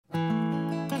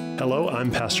Hello, I'm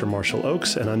Pastor Marshall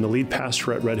Oaks, and I'm the lead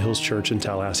pastor at Red Hills Church in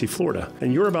Tallahassee, Florida.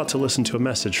 And you're about to listen to a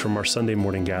message from our Sunday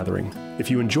morning gathering.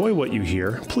 If you enjoy what you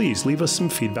hear, please leave us some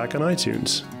feedback on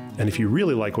iTunes. And if you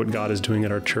really like what God is doing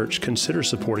at our church, consider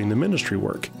supporting the ministry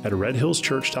work at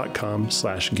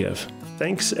redhillschurch.com/give.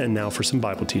 Thanks, and now for some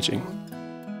Bible teaching.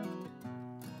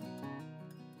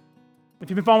 If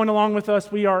you've been following along with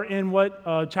us, we are in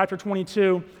chapter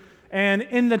 22. And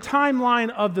in the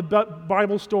timeline of the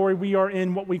Bible story, we are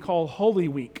in what we call Holy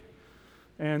Week.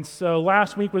 And so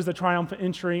last week was the triumphant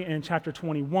entry in chapter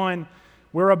 21.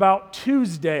 We're about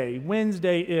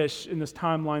Wednesday-ish in this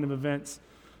timeline of events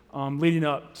leading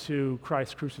up to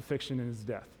Christ's crucifixion and his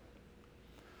death.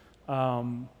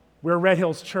 We're Red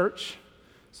Hills Church,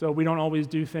 so we don't always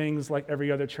do things like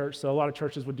every other church. So a lot of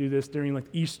churches would do this during like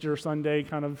Easter Sunday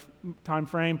kind of time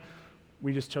frame.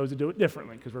 We just chose to do it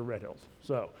differently because we're Red Hills.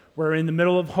 So we're in the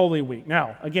middle of Holy Week.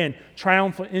 Now, again,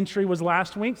 triumphant entry was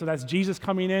last week, so that's Jesus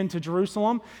coming into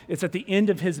Jerusalem. It's at the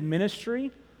end of his ministry.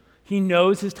 He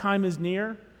knows his time is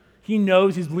near. He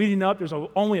knows he's leading up. There's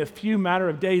only a few matter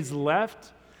of days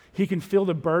left. He can feel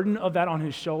the burden of that on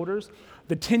his shoulders.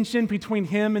 The tension between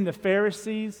him and the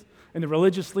Pharisees and the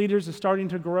religious leaders is starting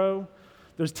to grow.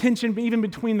 There's tension even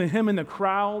between him and the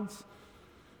crowds.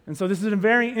 And so this is a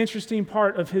very interesting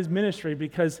part of his ministry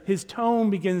because his tone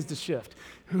begins to shift.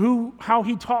 How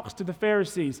he talks to the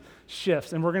Pharisees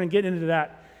shifts, and we're going to get into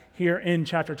that here in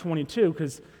chapter 22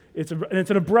 because it's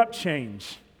an abrupt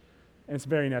change, and it's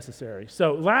very necessary.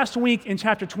 So last week in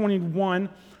chapter 21,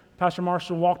 Pastor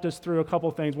Marshall walked us through a couple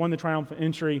of things. One, the triumphant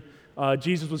entry.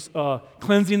 Jesus was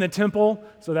cleansing the temple,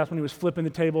 so that's when he was flipping the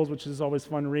tables, which is always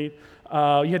fun to read.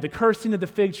 You had the cursing of the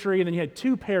fig tree, and then you had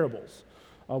two parables.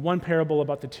 One parable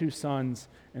about the two sons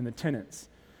and the tenants.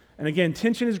 And again,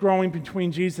 tension is growing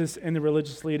between Jesus and the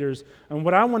religious leaders. And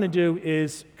what I want to do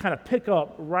is kind of pick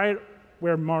up right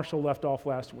where Marshall left off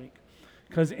last week.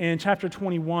 Because in chapter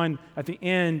 21, at the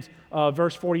end,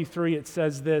 verse 43, it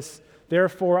says this,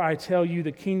 "Therefore I tell you,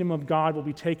 the kingdom of God will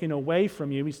be taken away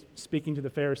from you," he's speaking to the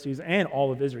Pharisees and all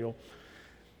of Israel,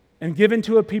 "and given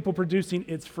to a people producing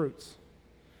its fruits.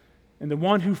 And the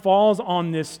one who falls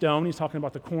on this stone," he's talking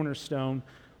about the cornerstone,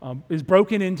 "is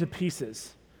broken into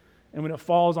pieces. And when it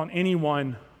falls on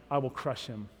anyone, I will crush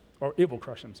him," or it will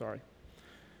crush him, sorry.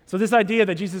 So this idea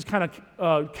that Jesus kind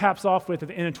of caps off with at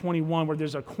the end of 21, where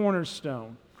there's a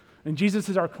cornerstone, and Jesus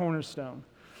is our cornerstone.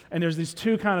 And there's these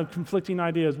two kind of conflicting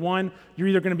ideas. One, you're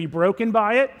either going to be broken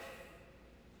by it,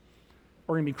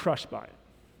 or going to be crushed by it.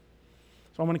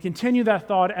 So I want to continue that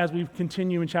thought as we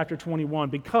continue in chapter 21,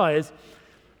 because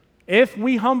if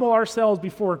we humble ourselves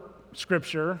before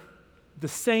Scripture, the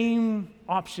same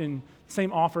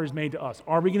offer is made to us.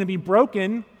 Are we going to be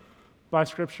broken by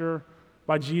Scripture,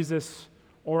 by Jesus,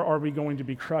 or are we going to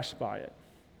be crushed by it?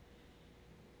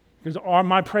 Because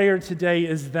my prayer today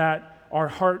is that our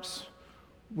hearts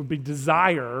would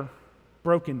desire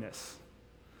brokenness.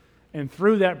 And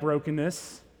through that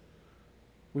brokenness,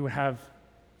 we would have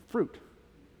fruit,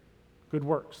 good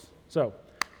works. So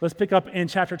let's pick up in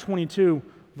chapter 22,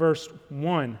 verse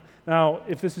 1. Now,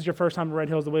 if this is your first time at Red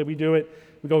Hills, the way we do it,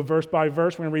 we go verse by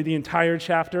verse. We're going to read the entire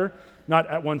chapter, not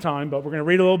at one time, but we're going to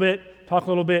read a little bit, talk a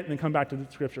little bit, and then come back to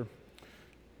the scripture.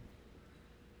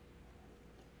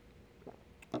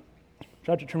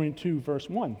 Chapter 22, verse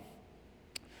 1.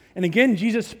 "And again,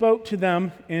 Jesus spoke to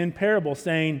them in parable,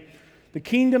 saying, 'The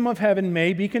kingdom of heaven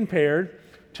may be compared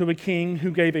to a king who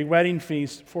gave a wedding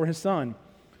feast for his son,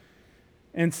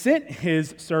 and sent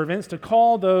his servants to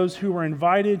call those who were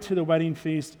invited to the wedding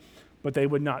feast, but they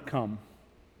would not come.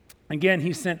 Again,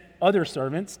 he sent other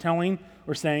servants,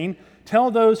 saying, "Tell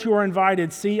those who are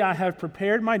invited, see, I have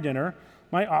prepared my dinner,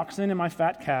 my oxen and my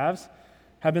fat calves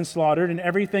have been slaughtered, and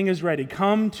everything is ready.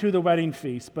 Come to the wedding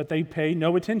feast." But they paid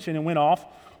no attention and went off,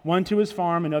 one to his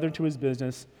farm, another to his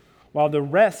business, while the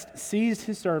rest seized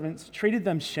his servants, treated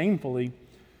them shamefully,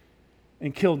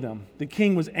 and killed them. The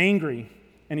king was angry,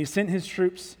 and he sent his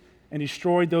troops and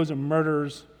destroyed those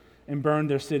murderers and burned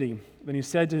their city. Then he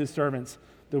said to his servants,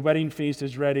 "The wedding feast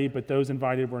is ready, but those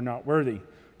invited were not worthy.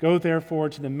 Go therefore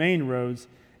to the main roads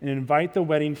and invite the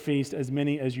wedding feast as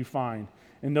many as you find."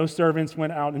 And those servants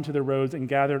went out into the roads and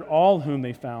gathered all whom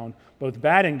they found, both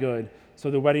bad and good,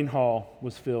 so the wedding hall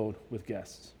was filled with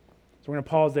guests. So we're going to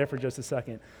pause there for just a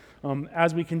second.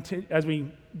 As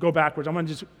we go backwards, I'm going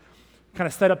to just kind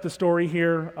of set up the story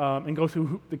here and go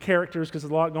through the characters because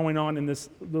there's a lot going on in this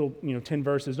little 10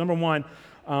 verses. Number one,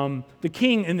 the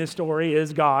king in this story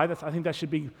is God. I think that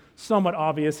should be somewhat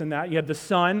obvious in that. You have the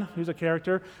son, who's a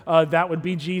character. That would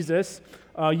be Jesus.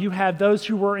 You have those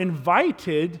who were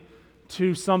invited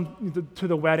to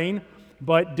the wedding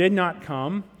but did not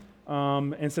come.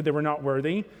 and said they were not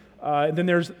worthy. Then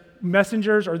there's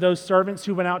messengers or those servants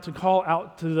who went out to call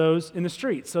out to those in the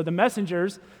streets. So the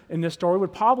messengers in this story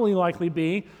would probably likely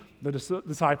be the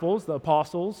disciples, the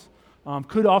apostles,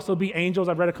 could also be angels.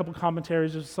 I've read a couple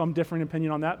commentaries, there's some different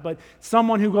opinion on that, but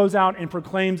someone who goes out and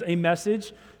proclaims a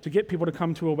message to get people to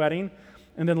come to a wedding.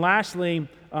 And then lastly,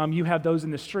 you have those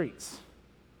in the streets.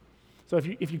 So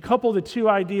if you couple the two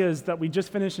ideas that we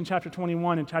just finished in chapter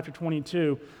 21 and chapter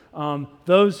 22,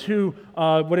 those who,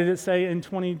 what did it say in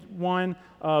 21?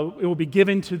 It will be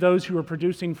given to those who are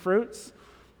producing fruits.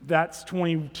 That's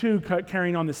 22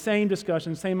 carrying on the same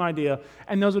discussion, same idea,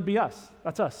 and those would be us.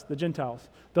 That's us, the Gentiles.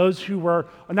 Those who were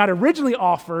not originally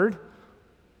offered,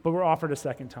 but were offered a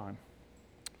second time.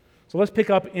 So let's pick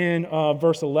up in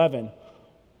verse 11.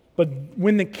 But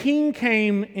when the king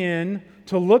came in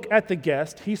to look at the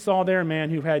guest, he saw there a man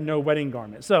who had no wedding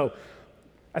garment. So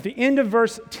at the end of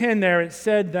verse 10 there, it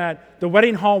said that the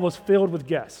wedding hall was filled with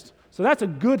guests. So that's a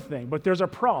good thing, but there's a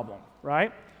problem,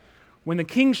 right? When the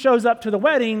king shows up to the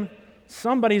wedding,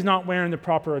 somebody's not wearing the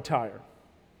proper attire.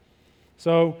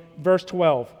 So verse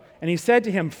 12, and he said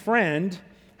to him, "Friend,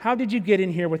 how did you get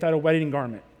in here without a wedding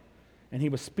garment?" And he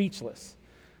was speechless.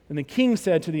 Then the king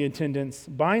said to the attendants,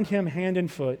 "Bind him hand and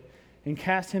foot and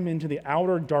cast him into the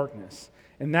outer darkness.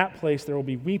 In that place there will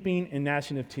be weeping and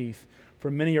gnashing of teeth, for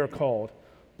many are called,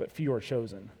 but few are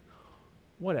chosen."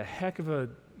 What a heck of a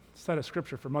set of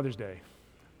scripture for Mother's Day,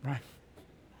 right?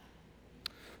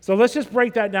 So let's just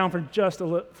break that down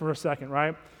for a second,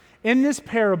 right? In this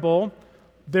parable,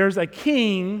 there's a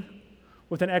king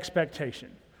with an expectation.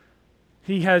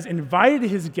 He has invited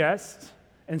his guests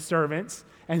and servants,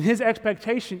 and his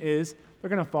expectation is they're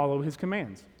going to follow his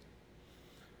commands.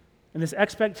 And this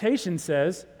expectation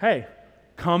says, hey,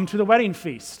 come to the wedding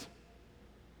feast.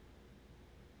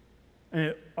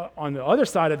 And on the other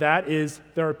side of that is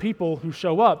there are people who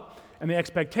show up, and the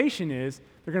expectation is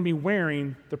they're going to be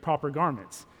wearing the proper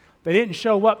garments. They didn't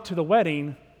show up to the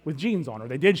wedding with jeans on, or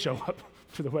they did show up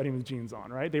to the wedding with jeans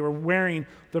on, right? They were wearing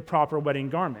the proper wedding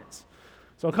garments.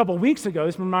 So a couple weeks ago,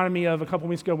 this reminded me of a couple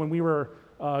weeks ago when we were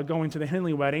going to the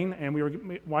Henley wedding, and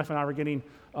my wife and I were getting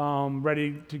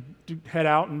ready to head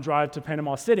out and drive to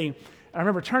Panama City. And I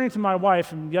remember turning to my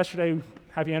wife, and yesterday,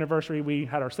 happy anniversary, we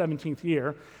had our 17th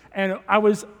year, and I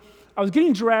was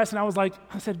getting dressed, and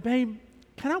I said, "Babe,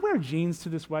 can I wear jeans to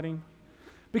this wedding?"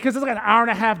 Because it's like an hour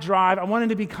and a half drive. I wanted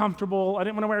to be comfortable. I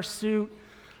didn't want to wear a suit.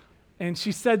 And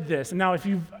she said this. And now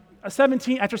after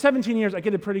 17 years, I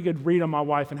get a pretty good read on my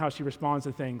wife and how she responds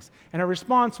to things. And her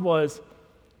response was,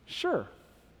 "Sure."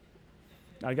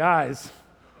 Now, guys,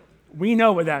 we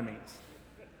know what that means,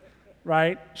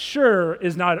 right? Sure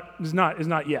is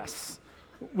not yes.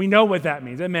 We know what that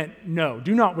means. It meant no,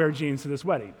 do not wear jeans to this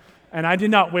wedding. And I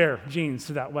did not wear jeans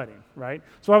to that wedding, right?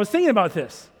 So I was thinking about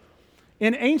this.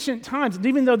 In ancient times, and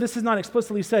even though this is not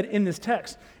explicitly said in this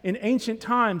text, in ancient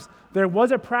times, there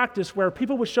was a practice where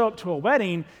people would show up to a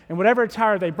wedding and whatever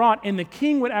attire they brought, and the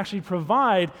king would actually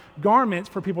provide garments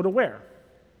for people to wear.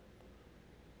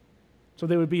 So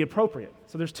they would be appropriate.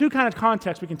 So there's two kind of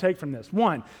contexts we can take from this.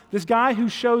 One, this guy who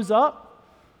shows up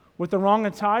with the wrong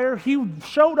attire, he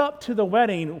showed up to the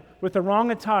wedding with the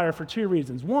wrong attire for two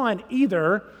reasons. One,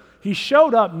 either he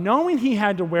showed up knowing he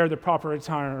had to wear the proper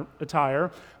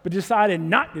attire, but decided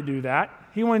not to do that.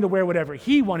 He wanted to wear whatever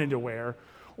he wanted to wear.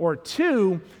 Or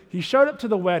two, he showed up to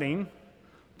the wedding,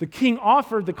 the king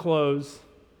offered the clothes,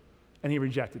 and he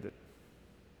rejected it.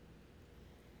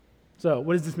 So,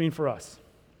 what does this mean for us?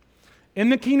 In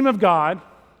the kingdom of God,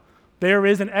 there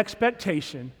is an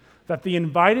expectation that the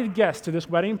invited guests to this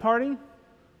wedding party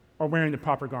are wearing the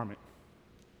proper garment.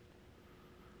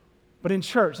 But in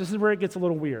church, this is where it gets a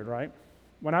little weird, right?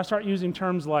 When I start using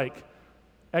terms like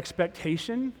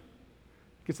expectation,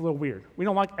 it gets a little weird. We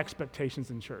don't like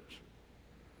expectations in church.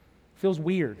 It feels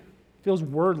weird. It feels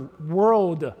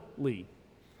worldly.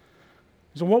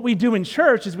 So what we do in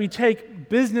church is we take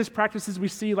business practices we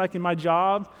see like in my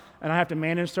job, and I have to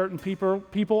manage certain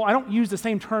people. I don't use the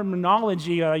same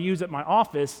terminology I use at my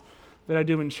office that I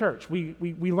do in church. We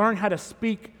learn how to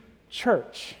speak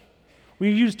church.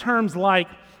 We use terms like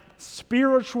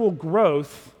spiritual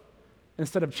growth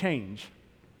instead of change.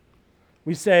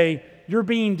 We say, you're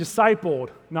being discipled,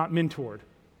 not mentored.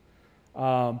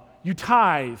 You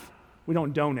tithe, we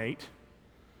don't donate.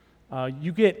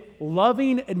 You get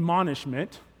loving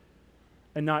admonishment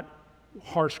and not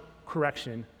harsh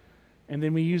correction. And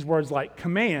then we use words like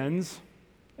commands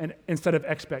instead of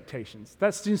expectations.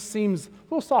 That just seems a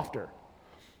little softer.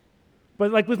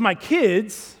 But like with my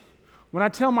kids, when I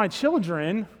tell my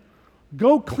children,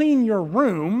 go clean your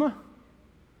room,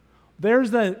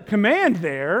 there's the command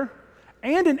there,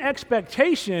 and an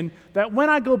expectation that when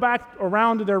I go back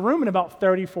around to their room in about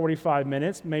 30, 45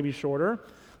 minutes, maybe shorter,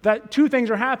 that two things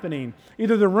are happening.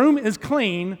 Either the room is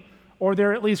clean or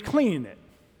they're at least cleaning it.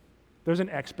 There's an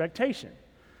expectation.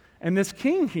 And this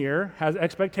king here has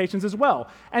expectations as well.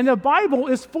 And the Bible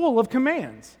is full of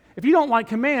commands. If you don't like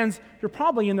commands, you're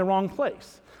probably in the wrong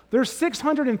place. There's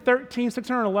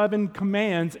 611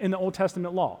 commands in the Old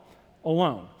Testament law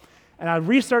alone. And I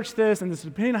researched this, and this is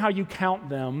depending on how you count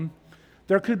them,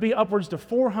 there could be upwards to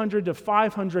 400 to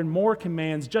 500 more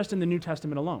commands just in the New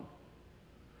Testament alone.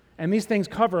 And these things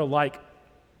cover like,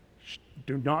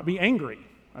 do not be angry.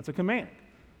 That's a command.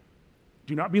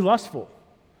 Do not be lustful.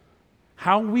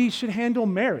 How we should handle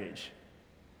marriage.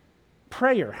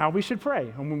 Prayer, how we should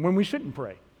pray, and when we shouldn't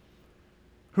pray.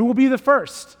 Who will be the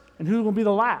first and who will be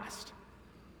the last.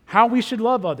 How we should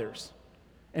love others.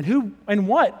 And who and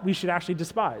what we should actually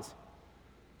despise.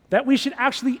 That we should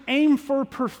actually aim for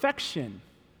perfection.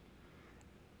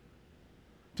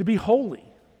 To be holy.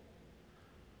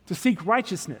 To seek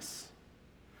righteousness.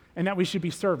 And that we should be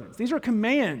servants. These are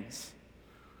commands.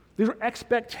 These are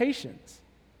expectations.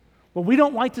 Well, we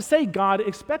don't like to say God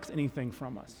expects anything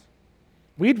from us.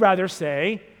 We'd rather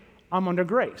say, I'm under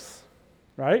grace,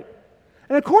 right?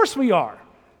 And of course we are.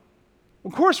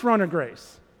 Of course we're under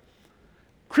grace.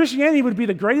 Christianity would be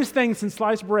the greatest thing since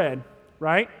sliced bread,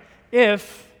 right?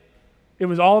 If it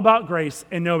was all about grace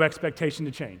and no expectation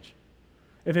to change.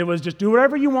 If it was just do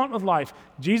whatever you want with life.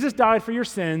 Jesus died for your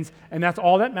sins, and that's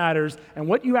all that matters, and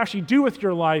what you actually do with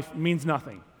your life means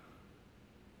nothing.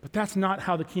 But that's not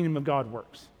how the kingdom of God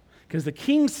works. Because the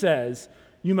king says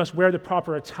you must wear the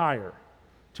proper attire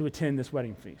to attend this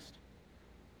wedding feast.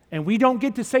 And we don't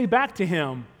get to say back to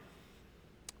him,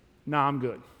 nah, I'm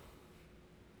good.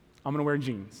 I'm going to wear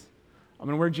jeans. I'm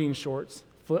going to wear jean shorts,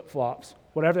 flip-flops,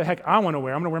 whatever the heck I want to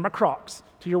wear. I'm going to wear my Crocs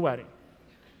to your wedding.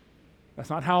 That's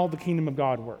not how the kingdom of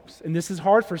God works. And this is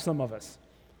hard for some of us.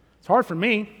 It's hard for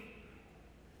me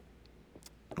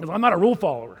because I'm not a rule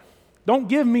follower. Don't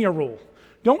give me a rule.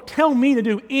 Don't tell me to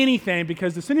do anything,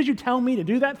 because as soon as you tell me to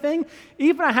do that thing,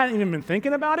 even if I hadn't even been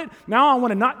thinking about it, now I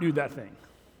want to not do that thing.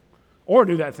 Or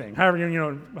do that thing,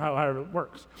 however it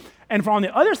works. And on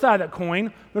the other side of that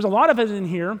coin, there's a lot of us in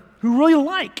here who really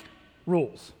like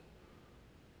rules.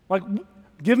 Like,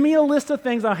 give me a list of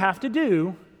things I have to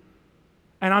do,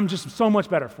 and I'm just so much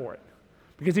better for it.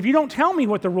 Because if you don't tell me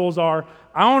what the rules are,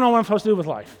 I don't know what I'm supposed to do with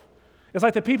life. It's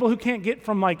like the people who can't get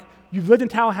from, like, you've lived in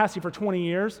Tallahassee for 20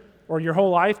 years, or your whole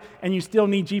life, and you still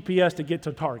need GPS to get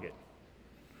to Target.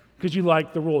 Because you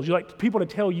like the rules. You like people to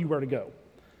tell you where to go.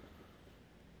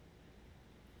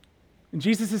 And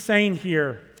Jesus is saying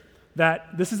here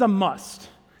that this is a must.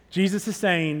 Jesus is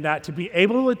saying that to be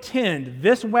able to attend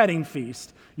this wedding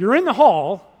feast, you're in the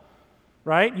hall,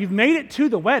 right? You've made it to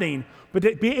the wedding, but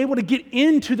to be able to get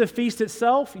into the feast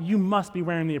itself, you must be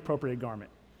wearing the appropriate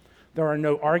garment. There are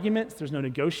no arguments, there's no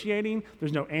negotiating,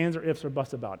 there's no ands or ifs or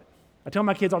buts about it. I tell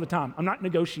my kids all the time, I'm not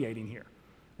negotiating here.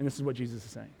 And this is what Jesus is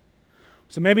saying.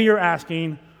 So maybe you're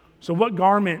asking, so what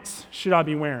garments should I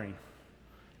be wearing?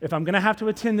 If I'm going to have to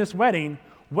attend this wedding,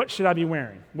 what should I be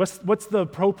wearing? What's the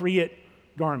appropriate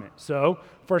garment? So,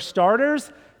 for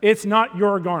starters, it's not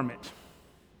your garment.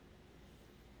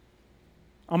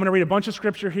 I'm going to read a bunch of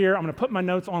scripture here. I'm going to put my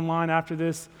notes online after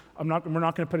this. We're not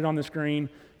going to put it on the screen.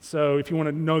 So if you want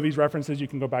to know these references, you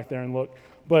can go back there and look.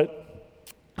 But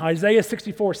Isaiah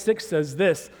 64:6 says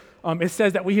this. It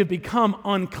says that we have become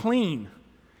unclean,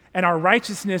 and our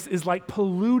righteousness is like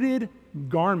polluted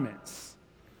garments.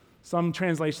 Some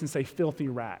translations say filthy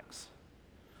rags.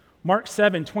 Mark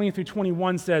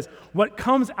 7:20-21 says, what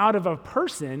comes out of a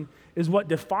person is what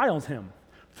defiles him.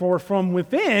 For from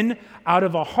within, out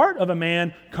of a heart of a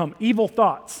man, come evil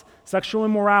thoughts, sexual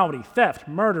immorality, theft,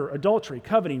 murder, adultery,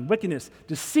 coveting, wickedness,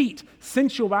 deceit,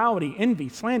 sensuality, envy,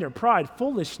 slander, pride,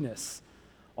 foolishness.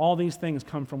 All these things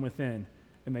come from within,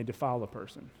 and they defile a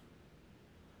person.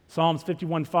 Psalms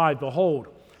 51:5, behold,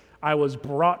 I was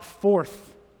brought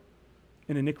forth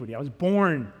in iniquity. I was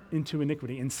born into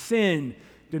iniquity. In sin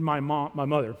did my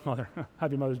mother,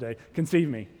 happy Mother's Day, conceive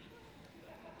me.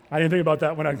 I didn't think about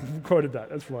that when I quoted that.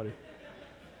 That's funny.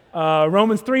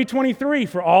 Romans 3:23,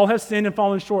 for all have sinned and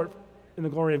fallen short in the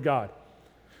glory of God.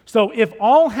 So if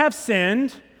all have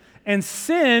sinned, and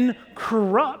sin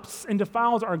corrupts and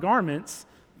defiles our garments,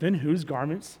 then whose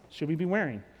garments should we be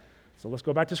wearing? So let's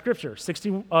go back to Scripture.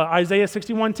 Isaiah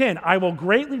 61:10, I will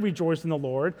greatly rejoice in the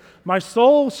Lord. My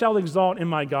soul shall exalt in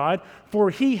my God, for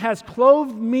he has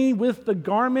clothed me with the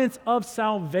garments of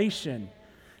salvation.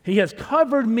 He has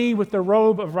covered me with the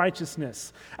robe of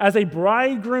righteousness, as a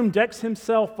bridegroom decks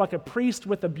himself like a priest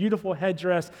with a beautiful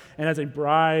headdress, and as a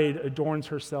bride adorns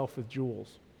herself with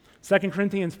jewels. 2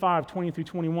 Corinthians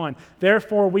 5:20-21.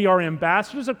 Therefore, we are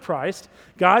ambassadors of Christ,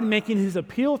 God making his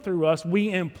appeal through us.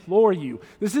 We implore you.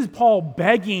 This is Paul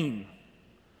begging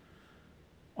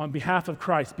on behalf of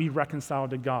Christ, be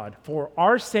reconciled to God. For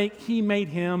our sake, he made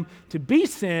him to be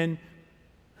sin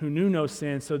who knew no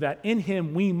sin, so that in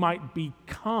him we might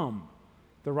become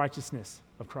the righteousness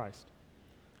of Christ.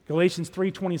 Galatians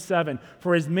 3:27,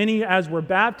 for as many as were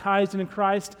baptized into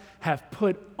Christ have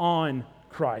put on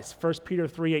Christ. 1 Peter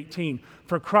 3:18,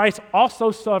 for Christ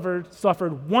also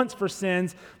suffered once for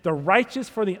sins, the righteous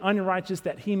for the unrighteous,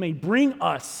 that he may bring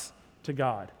us to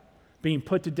God, being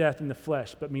put to death in the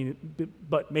flesh, but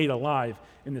made alive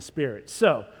in the spirit.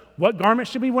 So, what garment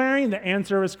should we be wearing? The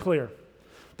answer is clear.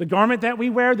 The garment that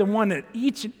we wear, the one that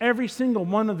each and every single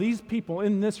one of these people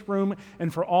in this room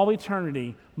and for all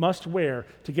eternity must wear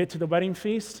to get to the wedding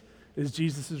feast, is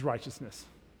Jesus' righteousness.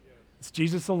 Yes. It's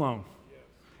Jesus alone. Yes.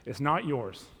 It's not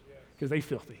yours, because they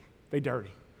filthy, they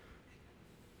dirty.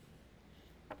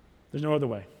 There's no other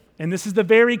way. And this is the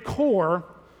very core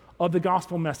of the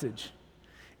gospel message.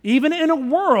 Even in a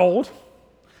world,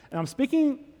 and I'm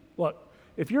speaking, look,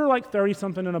 if you're like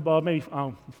 30-something and above, maybe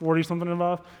 40-something and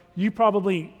above, you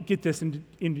probably get this into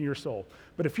your soul.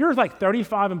 But if you're like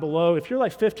 35 and below, if you're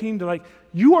like 15 to like,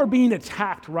 you are being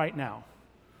attacked right now.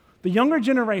 The younger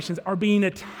generations are being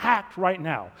attacked right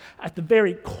now at the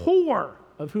very core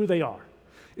of who they are.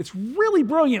 It's really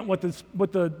brilliant what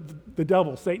the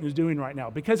devil, Satan, is doing right now,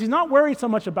 because he's not worried so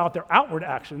much about their outward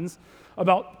actions,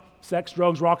 about sex,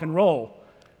 drugs, rock and roll.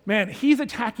 Man, he's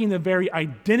attacking the very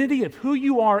identity of who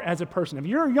you are as a person. If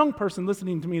you're a young person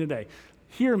listening to me today,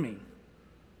 hear me.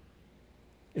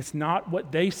 It's not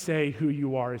what they say who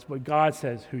you are, it's what God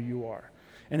says who you are.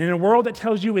 And in a world that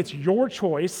tells you it's your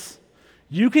choice,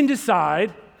 you can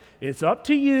decide, it's up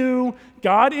to you.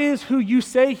 God is who you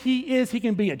say he is. He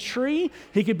can be a tree,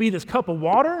 he could be this cup of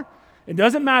water. It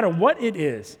doesn't matter what it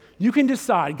is. You can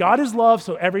decide. God is love,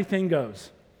 so everything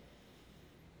goes.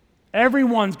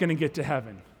 Everyone's going to get to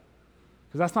heaven.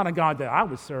 Because that's not a God that I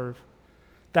would serve.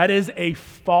 That is a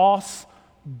false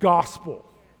gospel.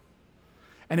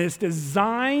 And it's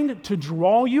designed to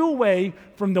draw you away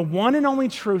from the one and only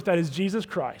truth that is Jesus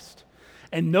Christ.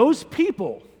 And those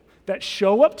people that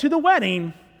show up to the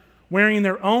wedding wearing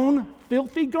their own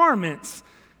filthy garments,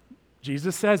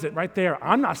 Jesus says it right there.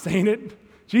 I'm not saying it.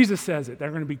 Jesus says it. They're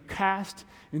going to be cast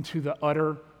into the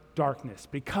utter darkness.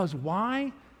 Because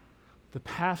why? The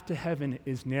path to heaven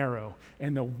is narrow,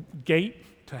 and the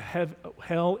gate to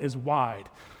hell is wide.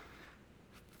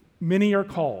 Many are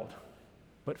called,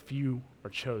 but few are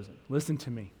chosen. Listen to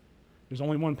me. There's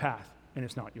only one path, and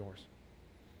it's not yours.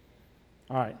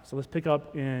 All right, so let's pick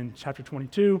up in chapter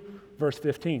 22, verse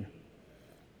 15.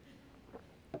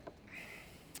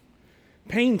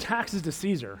 Paying taxes to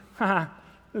Caesar. Haha,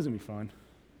 this is going to be fun.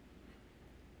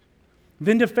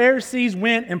 Then the Pharisees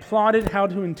went and plotted how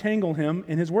to entangle him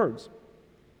in his words.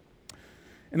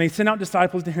 And they sent out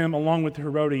disciples to him along with the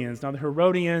Herodians. Now, the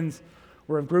Herodians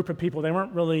were a group of people. They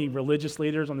weren't really religious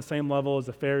leaders on the same level as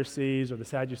the Pharisees or the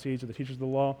Sadducees or the teachers of the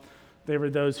law. They were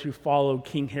those who followed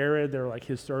King Herod. They were like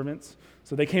his servants.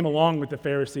 So they came along with the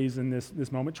Pharisees in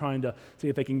this moment, trying to see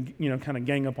if they can, kind of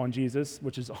gang up on Jesus,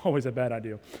 which is always a bad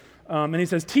idea. And he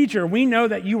says, "Teacher, we know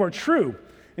that you are true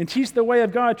and teach the way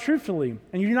of God truthfully,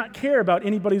 and you do not care about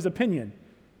anybody's opinion,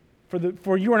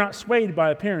 for you are not swayed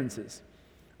by appearances."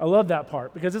 I love that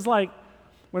part, because it's like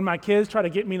when my kids try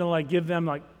to get me to like give them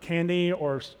like candy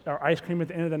or ice cream at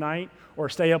the end of the night or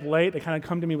stay up late. They kind of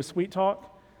come to me with sweet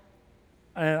talk,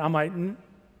 and I'm like,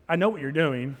 I know what you're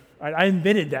doing. I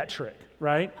invented that trick,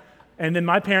 right? And then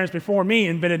my parents before me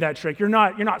invented that trick. You're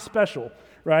not special,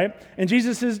 right? And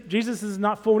Jesus is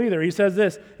not fooled either. He says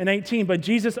this in 18, but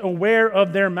Jesus, aware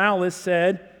of their malice,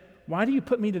 said, "Why do you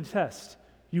put me to the test,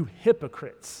 you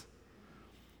hypocrites?"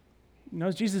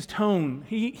 Knows Jesus' tone.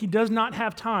 He does not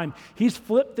have time. He's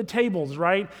flipped the tables,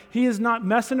 right? He is not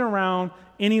messing around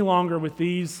any longer with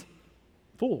these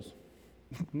fools,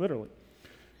 literally.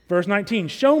 Verse 19,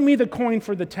 "Show me the coin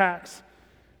for the tax."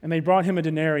 And they brought him a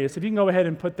denarius. If you can go ahead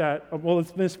and put that, well,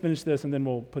 let's finish this and then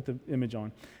we'll put the image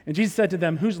on. And Jesus said to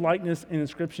them, "Whose likeness and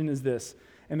inscription is this?"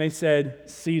 And they said,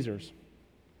 "Caesar's."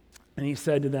 And he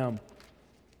said to them,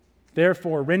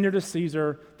 "Therefore, render to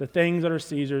Caesar the things that are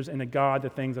Caesar's, and to God the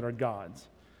things that are God's."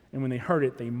 And when they heard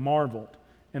it, they marveled,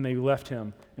 and they left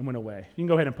him and went away. You can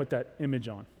go ahead and put that image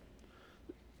on.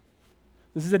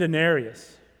 This is a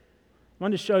denarius. I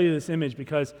wanted to show you this image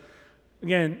because,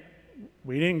 again,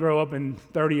 we didn't grow up in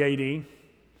 30 AD.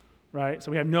 right?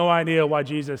 So we have no idea why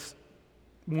Jesus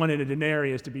wanted a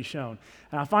denarius to be shown.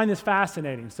 And I find this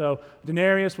fascinating. So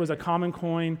denarius was a common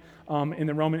coin in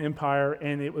the Roman Empire,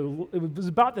 and it was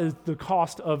about the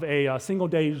cost of a single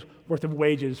day's worth of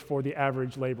wages for the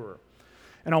average laborer.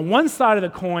 And on one side of the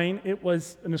coin, it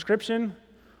was an inscription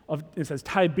it says,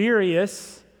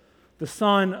 Tiberius, the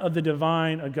son of the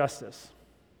divine Augustus.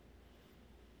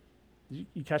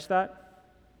 You catch that?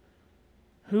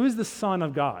 Who is the Son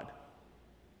of God?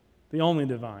 The only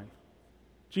divine.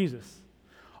 Jesus.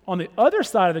 On the other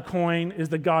side of the coin is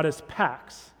the goddess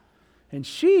Pax, and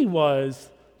she was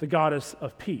the goddess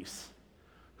of peace.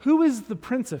 Who is the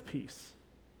Prince of Peace?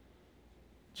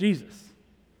 Jesus.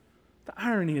 The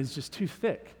irony is just too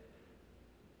thick,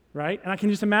 right? And I can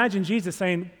just imagine Jesus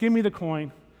saying, give me the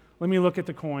coin, let me look at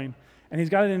the coin. And he's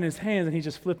got it in his hands, and he's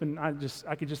just flipping. I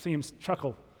could just see him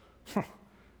chuckle.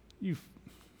 You're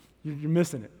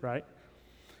missing it, right?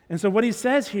 And so what he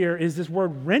says here is this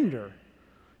word render.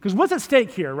 Because what's at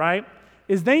stake here, right,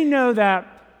 is they know that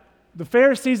the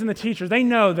Pharisees and the teachers, they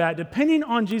know that depending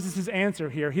on Jesus' answer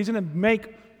here, he's going to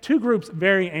make two groups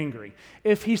very angry.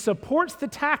 If he supports the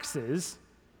taxes,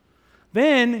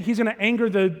 then he's going to anger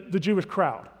the Jewish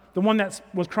crowd, the one that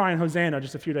was crying Hosanna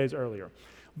just a few days earlier.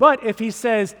 But if he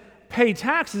says, pay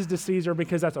taxes to Caesar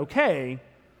because that's okay,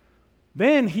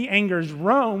 then he angers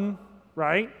Rome,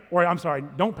 right? Or I'm sorry,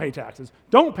 don't pay taxes.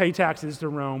 Don't pay taxes to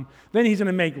Rome. Then he's going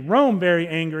to make Rome very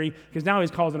angry because now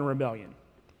he's causing a rebellion.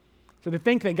 So they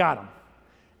think they got him.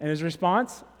 And his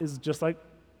response is just like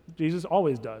Jesus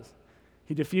always does.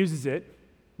 He diffuses it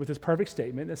with his perfect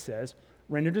statement that says,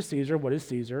 render to Caesar what is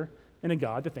Caesar, and to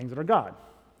God the things that are God.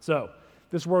 So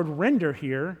this word render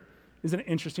here is an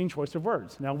interesting choice of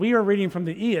words. Now, we are reading from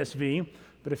the ESV,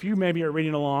 but if you maybe are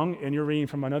reading along and you're reading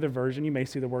from another version, you may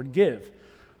see the word give.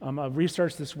 I've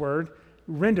researched this word.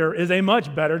 Render is a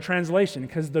much better translation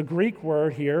because the Greek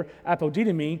word here,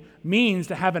 apodidomi, means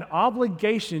to have an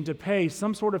obligation to pay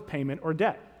some sort of payment or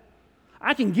debt.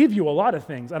 I can give you a lot of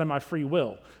things out of my free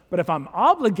will, but if I'm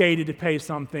obligated to pay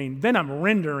something, then I'm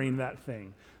rendering that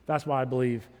thing. That's why I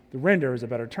believe the render is a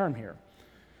better term here.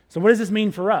 So what does this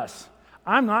mean for us?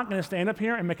 I'm not going to stand up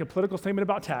here and make a political statement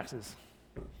about taxes.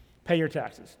 Pay your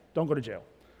taxes. Don't go to jail.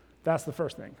 That's the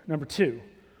first thing. Number two,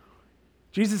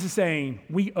 Jesus is saying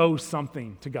we owe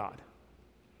something to God.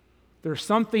 There's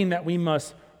something that we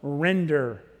must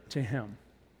render to him.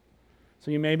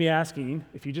 So you may be asking,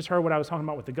 if you just heard what I was talking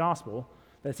about with the gospel,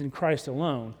 that's in Christ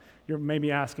alone, you're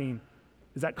maybe asking,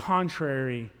 is that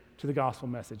contrary to the gospel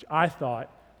message? I thought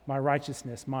my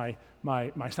righteousness, my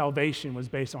salvation was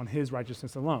based on his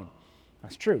righteousness alone.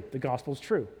 That's true. The gospel is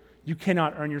true. You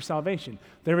cannot earn your salvation.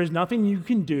 There is nothing you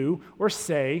can do or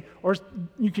say, or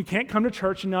you can't come to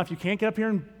church enough. You can't get up here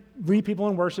and lead people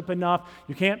in worship enough.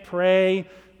 You can't pray.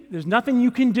 There's nothing you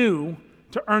can do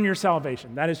to earn your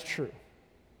salvation. That is true.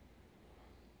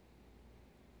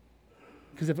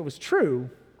 Because if it was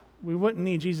true, we wouldn't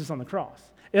need Jesus on the cross.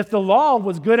 If the law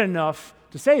was good enough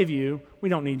to save you, we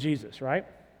don't need Jesus, right?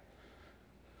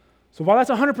 So while that's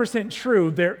 100%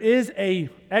 true, there is an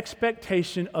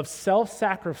expectation of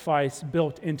self-sacrifice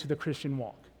built into the Christian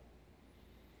walk.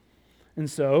 And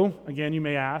so, again, you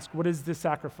may ask, what is this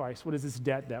sacrifice? What is this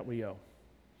debt that we owe?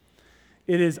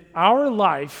 It is our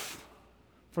life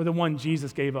for the one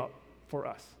Jesus gave up for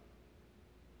us.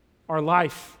 Our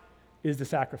life is the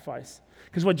sacrifice.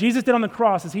 Because what Jesus did on the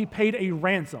cross is he paid a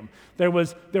ransom. There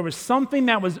was something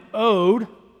that was owed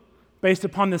based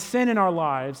upon the sin in our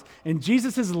lives, and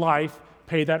Jesus' life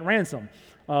paid that ransom.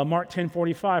 Mark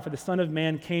 10:45, for the Son of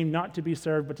Man came not to be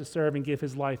served, but to serve and give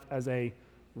his life as a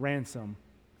ransom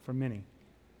for many.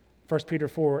 1 Peter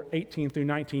 4:18 through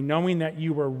 19, knowing that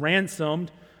you were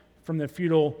ransomed from the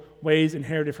futile ways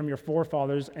inherited from your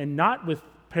forefathers, and not with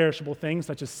perishable things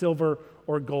such as silver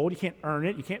or gold. You can't earn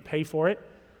it, you can't pay for it.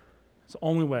 It's the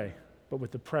only way, but with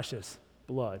the precious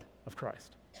blood of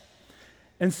Christ.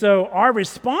 And so our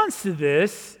response to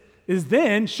this is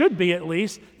then, should be at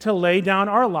least, to lay down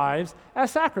our lives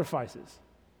as sacrifices.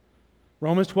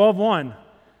 Romans 12:1,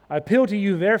 I appeal to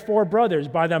you, therefore, brothers,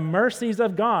 by the mercies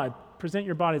of God, present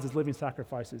your bodies as living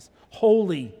sacrifices,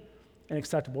 holy and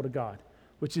acceptable to God,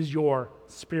 which is your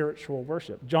spiritual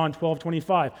worship. John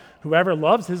 12:25, whoever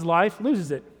loves his life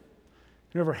loses it.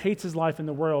 Whoever hates his life in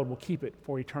the world will keep it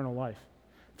for eternal life.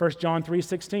 1 John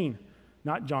 3:16,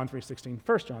 not John 3:16,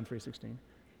 1 John 3:16.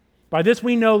 By this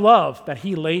we know love, that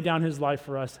he laid down his life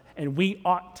for us, and we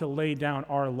ought to lay down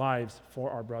our lives for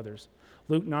our brothers.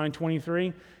 Luke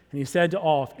 9:23, And he said to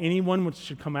all, if anyone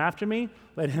should come after me,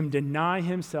 let him deny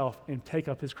himself and take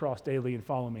up his cross daily and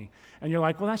follow me. And you're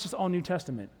like, well, that's just all New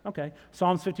Testament. Okay.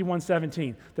 Psalms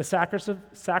 51:17. The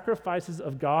sacrifices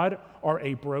of God are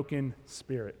a broken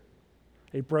spirit,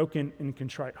 a broken and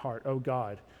contrite heart. Oh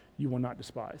God, you will not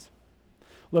despise.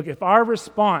 Look, if our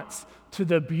response to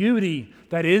the beauty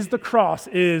that is the cross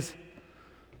is,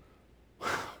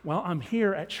 well, I'm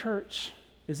here at church,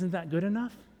 isn't that good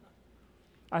enough?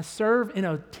 I serve in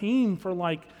a team for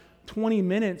like 20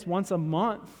 minutes once a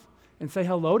month and say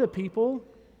hello to people.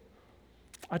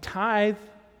 I tithe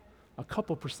a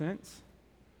couple percent.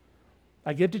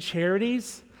 I give to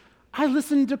charities. I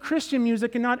listen to Christian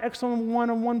music and not X1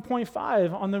 and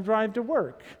 1.5 on the drive to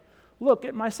work. Look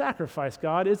at my sacrifice,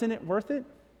 God. Isn't it worth it?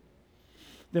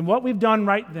 Then what we've done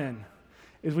right then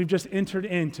is we've just entered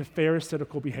into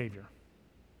Pharisaical behavior.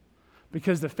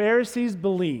 Because the Pharisees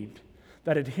believed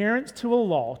that adherence to a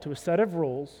law, to a set of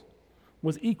rules,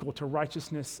 was equal to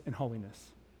righteousness and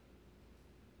holiness.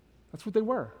 That's what they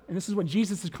were. And this is what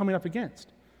Jesus is coming up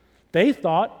against. They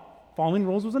thought following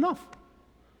rules was enough.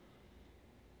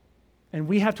 And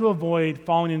we have to avoid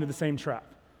falling into the same trap.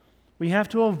 We have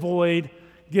to avoid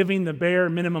giving the bare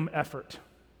minimum effort.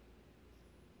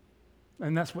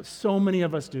 And that's what so many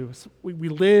of us do. We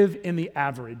live in the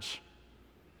average.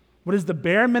 What is the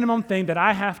bare minimum thing that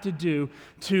I have to do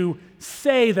to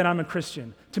say that I'm a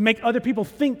Christian, to make other people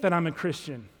think that I'm a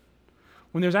Christian,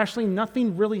 when there's actually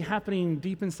nothing really happening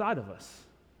deep inside of us?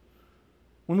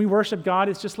 When we worship God,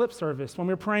 it's just lip service. When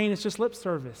we're praying, it's just lip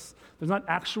service. There's not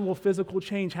actual physical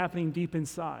change happening deep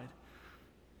inside.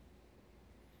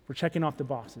 We're checking off the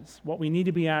boxes. What we need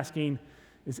to be asking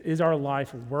is our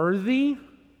life worthy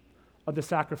of the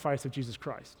sacrifice of Jesus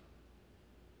Christ?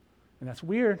 And that's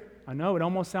weird. I know it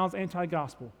almost sounds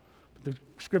anti-gospel, but the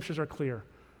scriptures are clear.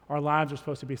 Our lives are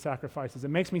supposed to be sacrifices. It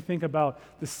makes me think about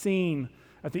the scene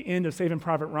at the end of Saving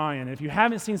Private Ryan. If you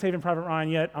haven't seen Saving Private Ryan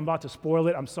yet, I'm about to spoil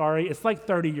it. I'm sorry. It's like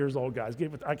 30 years old, guys.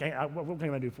 What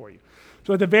can I do for you?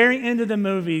 So at the very end of the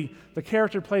movie, the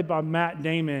character played by Matt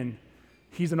Damon,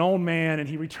 he's an old man, and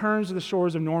he returns to the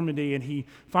shores of Normandy, and he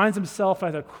finds himself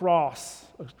at a cross,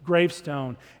 a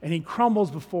gravestone, and he crumbles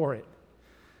before it.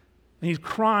 And he's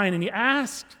crying, and he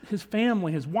asks his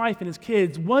family, his wife and his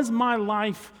kids, was my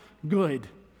life good?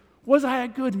 Was I a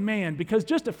good man? Because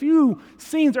just a few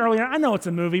scenes earlier, I know it's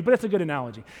a movie, but it's a good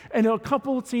analogy. And a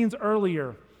couple of scenes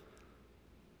earlier,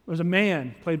 there's a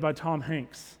man played by Tom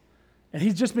Hanks, and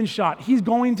he's just been shot. He's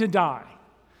going to die.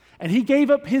 And he gave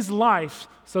up his life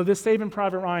so this Saving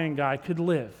Private Ryan guy could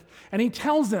live. And he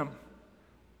tells them,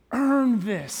 earn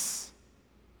this.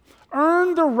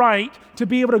 Earn the right to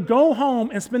be able to go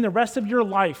home and spend the rest of your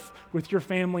life with your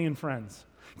family and friends.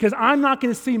 Because I'm not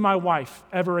going to see my wife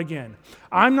ever again.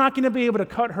 I'm not going to be able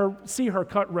to see her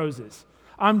cut roses.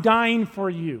 I'm dying for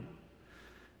you.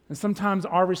 And sometimes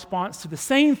our response to the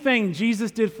same thing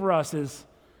Jesus did for us is,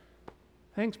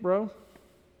 thanks, bro.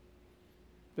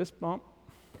 Fist bump.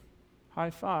 High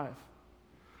five.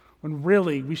 When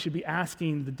really we should be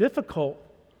asking the difficult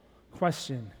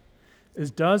question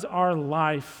is, does our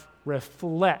life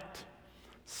reflect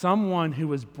someone who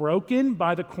was broken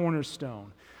by the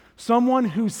cornerstone, someone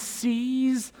who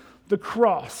sees the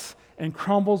cross and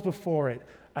crumbles before it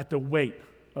at the weight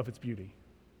of its beauty?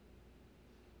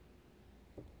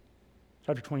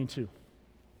 Chapter 22,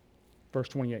 verse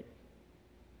 28.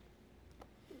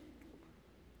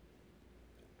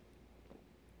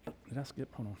 Did I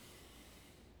skip? Hold on.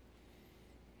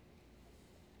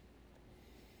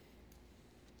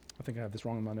 I think I have this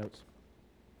wrong in my notes.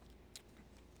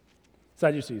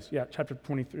 Sadducees, chapter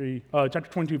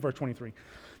 22, verse 23.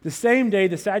 The same day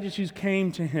the Sadducees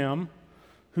came to him,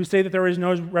 who say that there is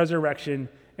no resurrection,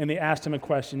 and they asked him a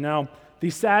question. Now,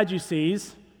 these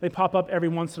Sadducees, they pop up every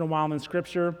once in a while in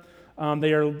Scripture.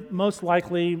 They are most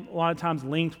likely, a lot of times,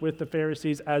 linked with the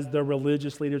Pharisees as the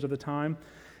religious leaders of the time.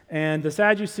 And the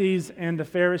Sadducees and the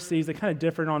Pharisees, they kind of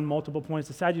differed on multiple points.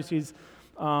 The Sadducees,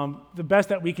 the best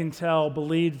that we can tell,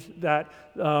 believed that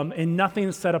in nothing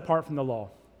is set apart from the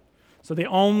law. So they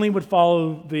only would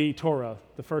follow the Torah,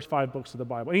 the first 5 books of the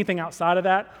Bible. Anything outside of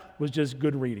that was just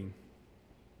good reading.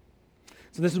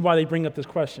 So this is why they bring up this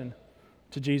question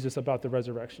to Jesus about the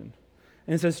resurrection.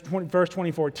 And it says, verse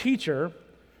 24, Teacher,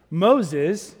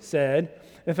 Moses said,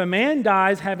 if a man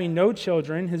dies having no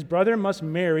children, his brother must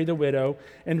marry the widow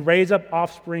and raise up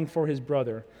offspring for his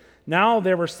brother. Now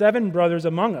there were 7 brothers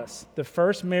among us. The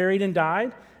first married and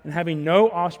died, and having no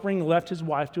offspring left his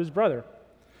wife to his brother.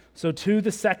 So to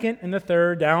the second and the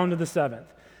third, down to the 7th.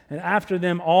 And after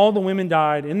them all the women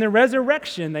died. In the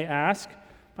resurrection, they ask,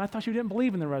 but I thought you didn't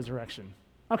believe in the resurrection.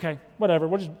 Okay, whatever.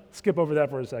 We'll just skip over that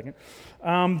for a second.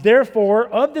 Therefore,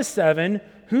 of the 7,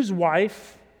 whose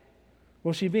wife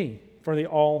will she be? For they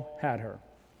all had her.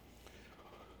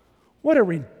 What a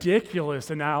ridiculous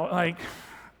analogy. Like,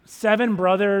 7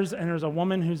 brothers, and there's a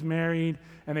woman who's married,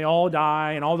 and they all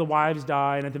die, and all the wives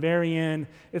die, and at the very end,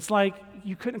 it's like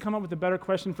you couldn't come up with a better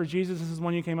question for Jesus. This is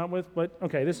one you came up with, but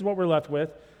okay, this is what we're left with.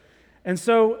 And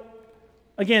so,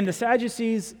 again, the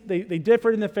Sadducees, they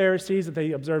differed in the Pharisees, that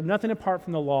they observed nothing apart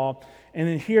from the law, and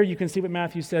then here you can see what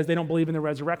Matthew says, they don't believe in the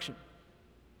resurrection.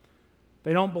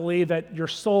 They don't believe that your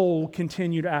soul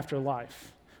continued after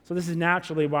life. So this is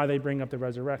naturally why they bring up the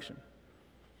resurrection.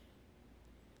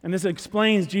 And this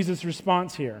explains Jesus'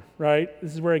 response here, right?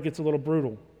 This is where it gets a little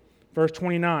brutal. Verse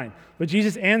 29, but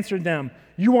Jesus answered them,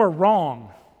 "You are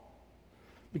wrong,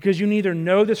 because you neither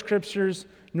know the Scriptures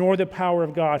nor the power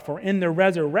of God. For in the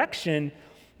resurrection,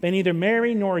 they neither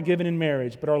marry nor are given in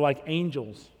marriage, but are like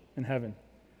angels in heaven.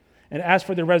 And as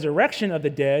for the resurrection of the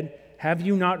dead, have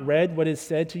you not read what is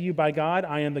said to you by God?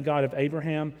 I am the God of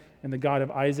Abraham and the God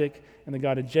of Isaac and the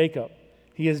God of Jacob.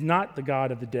 He is not the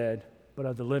God of the dead, but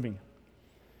of the living."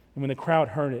 And when the crowd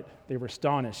heard it, they were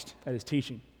astonished at his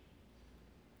teaching.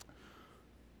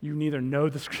 You neither know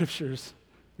the Scriptures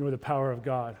nor the power of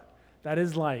God. That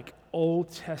is like Old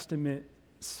Testament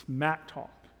smack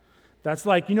talk. That's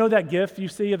like, you know that GIF you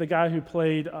see of the guy who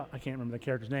played, I can't remember the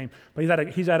character's name, but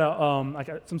he's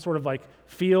at some sort of like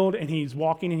field, and he's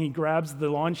walking and he grabs the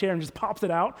lawn chair and just pops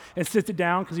it out and sits it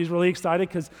down because he's really excited,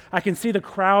 because I can see the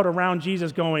crowd around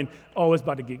Jesus going, oh, it's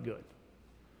about to get good.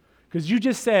 Because you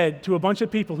just said to a bunch of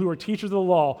people who are teachers of the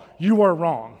law, you are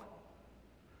wrong.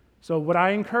 So what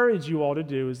I encourage you all to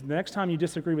do is the next time you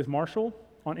disagree with Marshall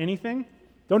on anything,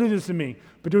 don't do this to me,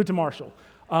 but do it to Marshall.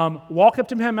 Walk up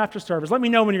to him after service. Let me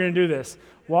know when you're going to do this.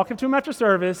 Walk up to him after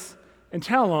service and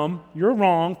tell him you're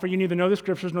wrong, for you neither know the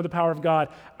Scriptures nor the power of God.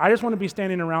 I just want to be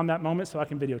standing around that moment so I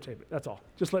can videotape it. That's all.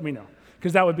 Just let me know,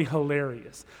 because that would be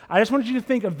hilarious. I just wanted you to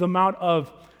think of the amount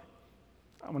of,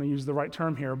 I'm going to use the right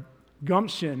term here,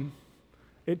 gumption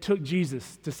it took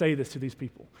Jesus to say this to these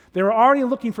people. They were already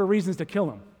looking for reasons to kill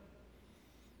him.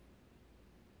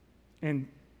 And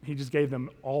he just gave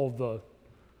them all the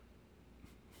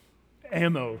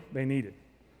ammo they needed.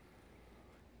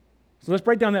 So let's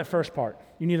break down that first part.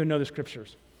 You neither know the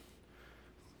Scriptures.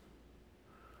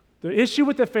 The issue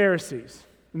with the Pharisees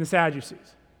and the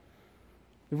Sadducees,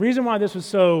 the reason why this was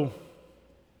so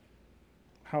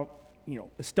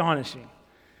astonishing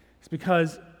is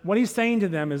because what he's saying to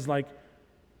them is like,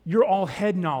 you're all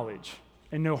head knowledge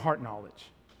and no heart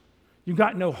knowledge. You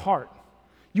got no heart.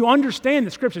 You understand the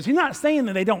Scriptures. He's not saying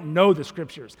that they don't know the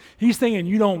Scriptures. He's saying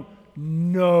you don't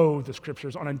know the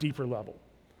Scriptures on a deeper level.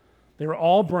 They were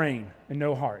all brain and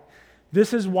no heart.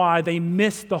 This is why they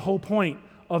missed the whole point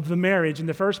of the marriage in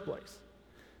the first place.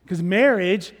 Because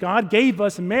marriage, God gave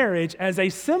us marriage as a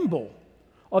symbol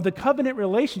of the covenant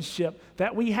relationship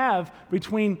that we have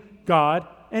between God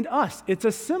and us. It's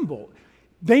a symbol.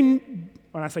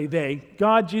 When I say they,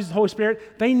 God, Jesus, Holy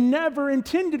Spirit, they never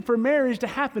intended for marriage to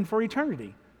happen for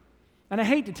eternity. And I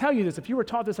hate to tell you this, if you were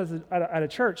taught this at a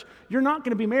church, you're not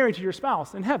going to be married to your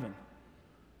spouse in heaven.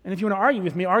 And if you want to argue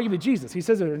with me, argue with Jesus. He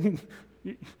says they're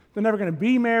never going to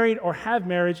be married or have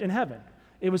marriage in heaven.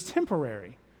 It was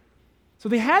temporary. So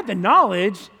they had the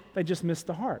knowledge, they just missed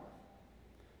the heart.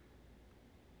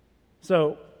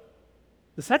 So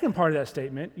the second part of that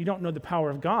statement, you don't know the power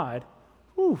of God,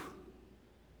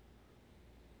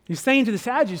 he's saying to the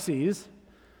Sadducees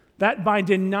that by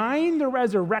denying the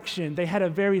resurrection, they had a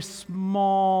very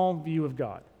small view of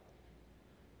God.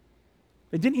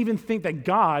 They didn't even think that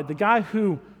God, the guy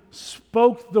who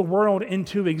spoke the world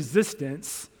into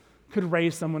existence, could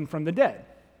raise someone from the dead.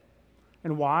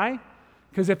 And why?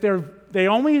 Because if they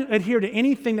only adhere to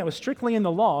anything that was strictly in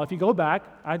the law, if you go back,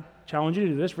 I challenge you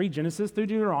to do this, read Genesis through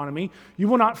Deuteronomy, you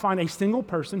will not find a single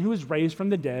person who is raised from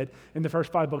the dead in the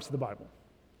first 5 books of the Bible.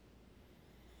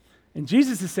 And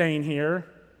Jesus is saying here,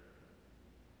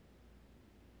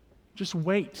 just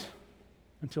wait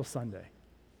until Sunday.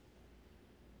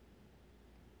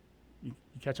 You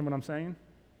catching what I'm saying?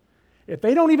 If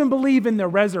they don't even believe in the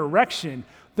resurrection,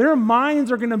 their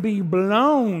minds are going to be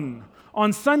blown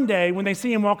on Sunday when they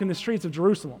see him walk in the streets of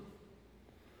Jerusalem.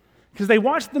 Because they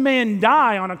watched the man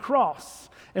die on a cross.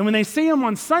 And when they see him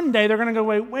on Sunday, they're going to go,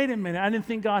 wait a minute, I didn't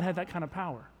think God had that kind of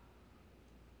power.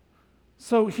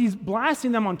 So he's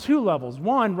blasting them on 2 levels.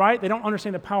 One, right, they don't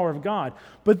understand the power of God.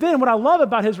 But then what I love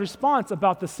about his response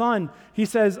about the Son, he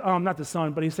says, not the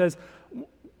Son, but he says,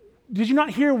 did you not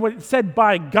hear what it said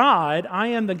by God? I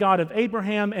am the God of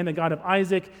Abraham and the God of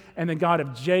Isaac and the God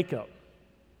of Jacob.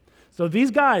 So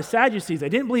these guys, Sadducees, they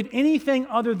didn't believe anything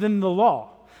other than the law.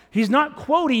 He's not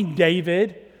quoting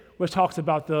David, which talks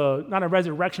about not a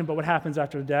resurrection, but what happens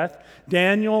after death.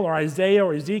 Daniel or Isaiah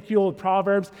or Ezekiel or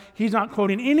Proverbs. He's not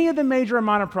quoting any of the major and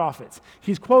minor prophets.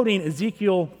 He's quoting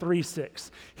Ezekiel 3:6.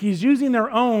 He's using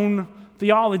their own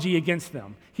theology against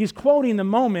them. He's quoting the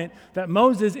moment that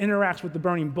Moses interacts with the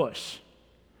burning bush.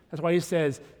 That's why he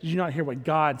says, "Did you not hear what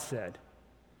God said?"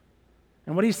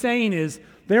 And what he's saying is,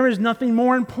 there is nothing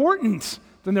more important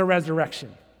than the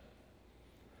resurrection.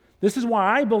 This is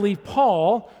why I believe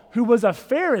Paul, who was a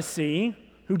Pharisee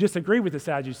who disagreed with the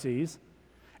Sadducees,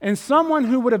 and someone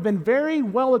who would have been very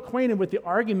well acquainted with the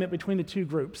argument between the two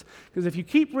groups. Because if you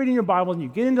keep reading your Bible and you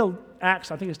get into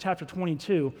Acts, I think it's chapter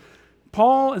 22,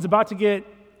 Paul is about to get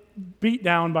beat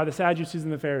down by the Sadducees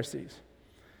and the Pharisees.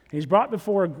 He's brought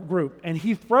before a group, and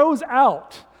he throws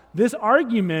out this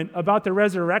argument about the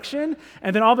resurrection,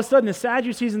 and then all of a sudden the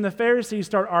Sadducees and the Pharisees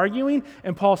start arguing,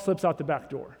 and Paul slips out the back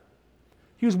door.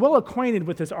 He was well acquainted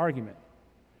with this argument.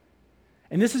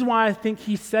 And this is why I think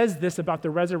he says this about the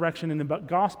resurrection in the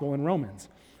gospel in Romans.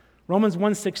 Romans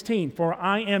 1:16, "For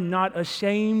I am not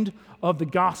ashamed of the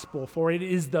gospel, for it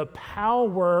is the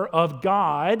power of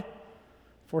God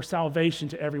for salvation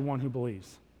to everyone who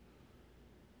believes."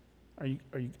 Are you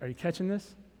catching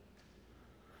this?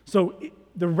 So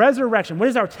the resurrection, what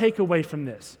is our takeaway from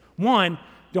this? One,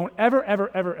 don't ever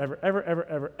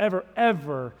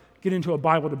get into a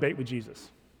Bible debate with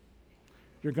Jesus.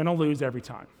 You're going to lose every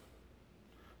time.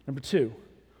 Number two,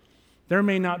 there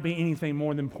may not be anything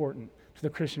more important to the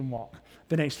Christian walk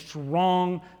than a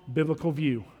strong biblical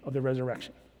view of the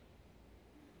resurrection.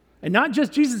 And not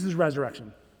just Jesus'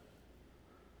 resurrection,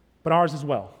 but ours as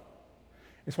well.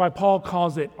 It's why Paul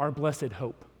calls it our blessed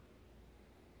hope.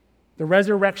 The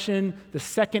resurrection, the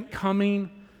second coming,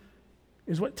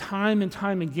 is what time and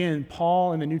time again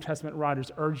Paul and the New Testament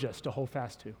writers urge us to hold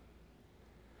fast to.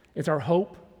 It's our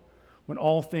hope when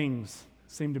all things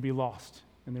seem to be lost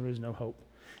and there is no hope.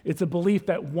 It's a belief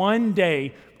that one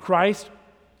day Christ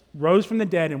rose from the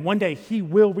dead and one day he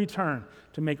will return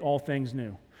to make all things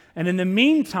new. And in the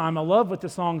meantime, I love what the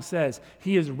song says.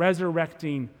 He is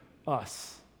resurrecting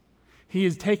us. He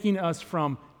is taking us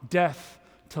from death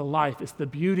to life. It's the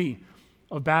beauty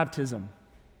of baptism.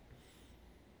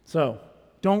 So,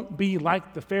 don't be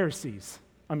like the Pharisees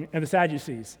and the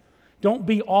Sadducees. Don't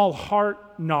be all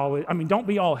heart knowledge. Don't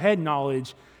be all head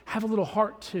knowledge. Have a little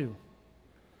heart too.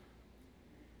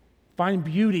 Find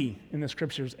beauty in the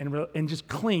scriptures and just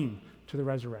cling to the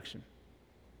resurrection.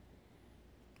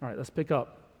 All right, let's pick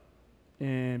up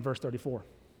in verse 34.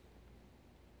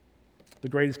 The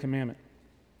greatest commandment.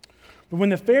 But when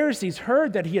the Pharisees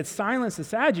heard that he had silenced the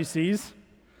Sadducees,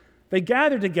 they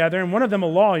gathered together, and one of them, a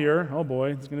lawyer, oh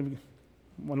boy, it's going to be,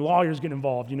 when lawyers get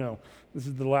involved, this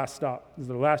is the last stop. This is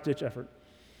the last-ditch effort.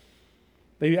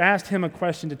 They asked him a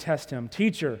question to test him.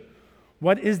 "Teacher,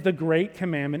 what is the great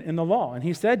commandment in the law?" And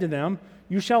he said to them,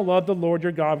 "You shall love the Lord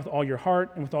your God with all your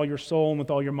heart and with all your soul and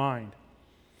with all your mind.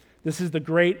 This is the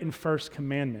great and first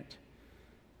commandment.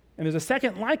 And there's a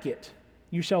second like it.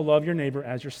 You shall love your neighbor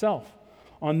as yourself.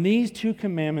 On these two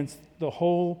commandments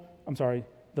on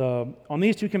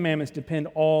these two commandments depend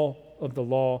all of the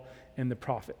law and the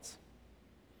prophets."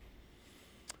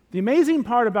 The amazing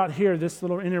part about here, this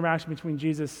little interaction between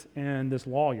Jesus and this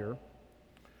lawyer,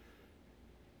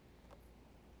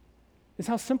 is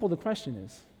how simple the question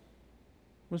is.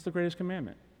 What's the greatest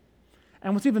commandment?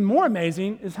 And what's even more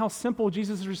amazing is how simple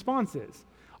Jesus' response is.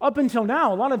 Up until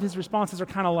now, a lot of his responses are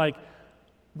kind of like,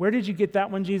 "Where did you get that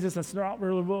one, Jesus? That's not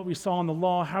really what we saw in the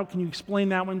law. How can you explain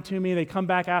that one to me?" They come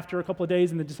back after a couple of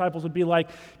days, and the disciples would be like,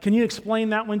 "Can you explain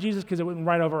that one, Jesus?" Because it went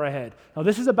right over our head. Now,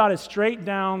 this is about as straight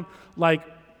down,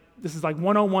 this is like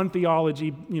 101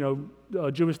 theology,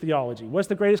 Jewish theology. What's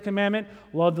the greatest commandment?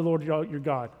 Love the Lord your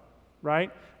God,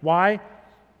 right? Why?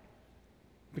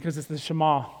 Because it's the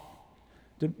Shema.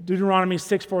 Deuteronomy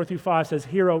 6:4-5 says,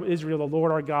 "Hear, O Israel, the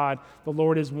Lord our God, the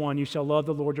Lord is one. You shall love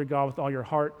the Lord your God with all your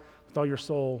heart, with all your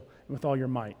soul, and with all your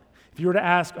might." If you were to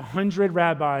ask 100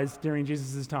 rabbis during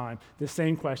Jesus' time the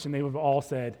same question, they would have all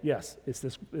said, yes, it's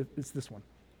this one.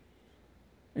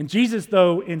 And Jesus,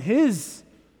 though, in his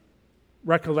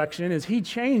recollection, is he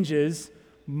changes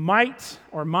might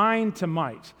or mind to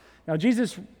might. Now,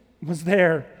 Jesus was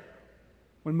there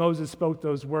when Moses spoke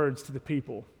those words to the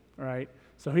people, all right?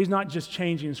 So he's not just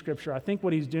changing Scripture. I think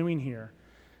what he's doing here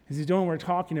is he's doing what we're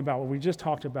talking about, what we just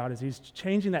talked about, is he's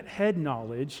changing that head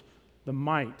knowledge, the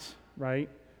might, right,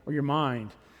 or your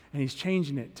mind, and he's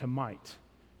changing it to might,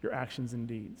 your actions and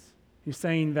deeds. He's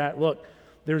saying that, look,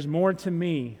 there's more to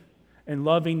me and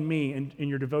loving me and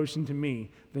your devotion to me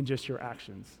than just your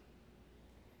actions.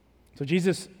 So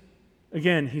Jesus,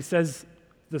 again, he says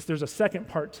there's a second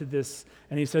part to this,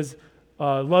 and he says,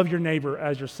 love your neighbor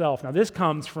as yourself. Now, this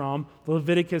comes from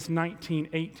Leviticus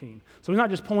 19:18. So he's not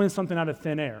just pulling something out of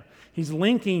thin air. He's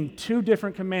linking two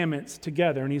different commandments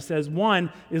together, and he says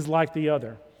one is like the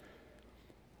other.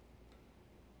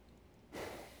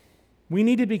 We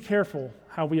need to be careful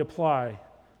how we apply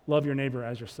love your neighbor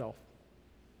as yourself.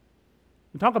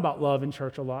 We talk about love in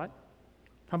church a lot.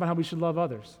 Talk about how we should love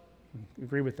others. I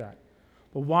agree with that.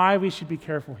 But why we should be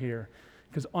careful here,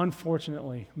 because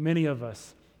unfortunately, many of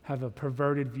us have a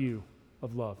perverted view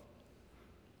of love.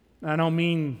 And I don't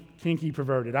mean kinky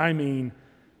perverted. I mean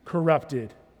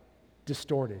corrupted,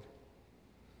 distorted.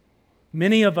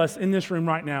 Many of us in this room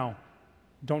right now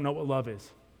don't know what love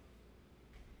is.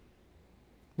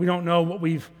 We don't know what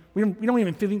we don't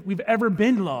even think we've ever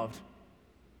been loved.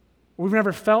 We've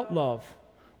never felt love.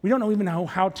 We don't even know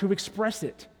how to express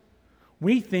it.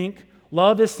 We think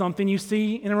love is something you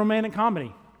see in a romantic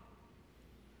comedy.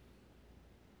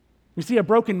 We see a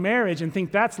broken marriage and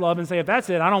think that's love and say, if that's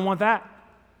it, I don't want that.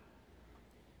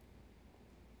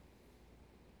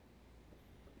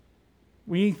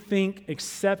 We think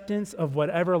acceptance of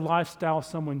whatever lifestyle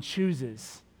someone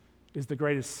chooses is the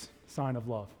greatest sign of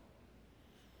love.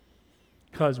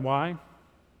 Because why?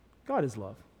 God is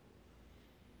love.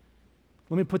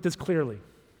 Let me put this clearly.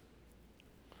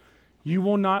 You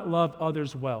will not love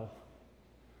others well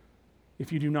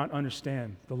if you do not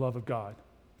understand the love of God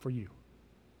for you.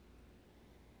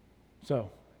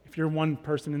 So, if you're one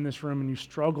person in this room and you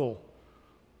struggle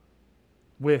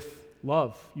with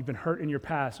love, you've been hurt in your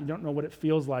past, you don't know what it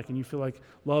feels like, and you feel like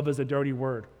love is a dirty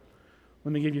word,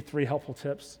 let me give you 3 helpful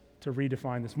tips to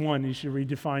redefine this. 1, you should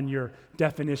redefine your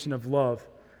definition of love,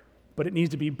 but it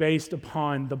needs to be based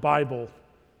upon the Bible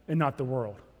and not the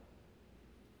world.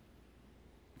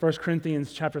 1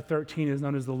 Corinthians chapter 13 is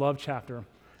known as the love chapter,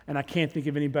 and I can't think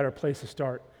of any better place to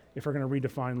start if we're going to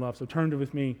redefine love. So turn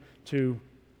with me to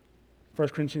 1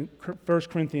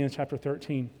 Corinthians chapter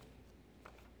 13,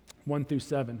 1 through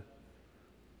 7.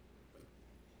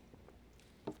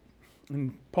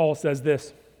 And Paul says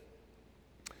this: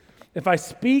 if I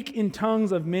speak in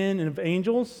tongues of men and of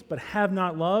angels, but have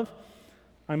not love,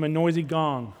 I'm a noisy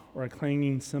gong or a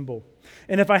clanging cymbal.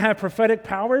 And if I have prophetic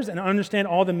powers and understand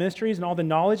all the mysteries and all the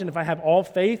knowledge, and if I have all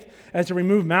faith as to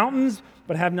remove mountains,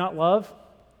 but have not love,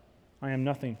 I am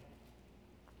nothing.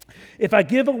 If I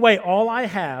give away all I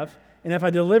have, and if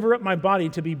I deliver up my body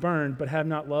to be burned, but have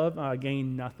not love, I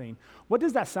gain nothing. What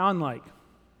does that sound like?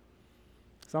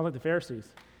 It sounds like the Pharisees.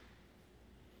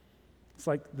 It's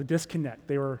like the disconnect.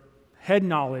 They were head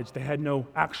knowledge, they had no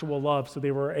actual love, so they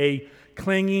were a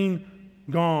clanging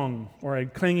gong or a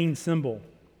clanging cymbal.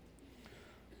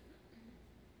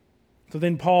 So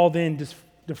then Paul just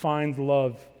defines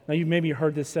love. Now you've maybe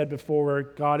heard this said before, where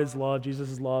God is love, Jesus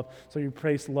is love, so you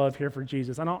place love here for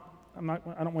Jesus. I don't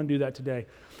want to do that today.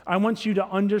 I want you to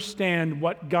understand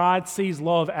what God sees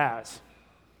love as,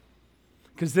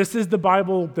 because this is the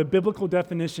biblical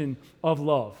definition of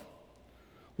love.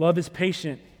 Love is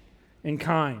patient and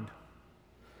kind.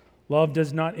 Love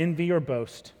does not envy or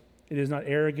boast. It is not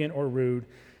arrogant or rude.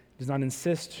 It does not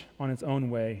insist on its own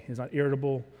way. It is not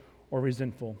irritable or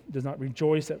resentful. It does not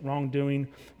rejoice at wrongdoing,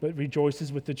 but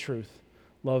rejoices with the truth.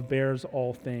 Love bears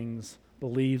all things,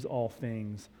 believes all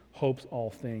things, hopes all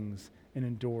things, and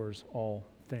endures all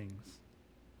things.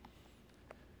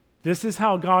 This is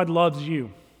how God loves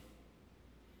you.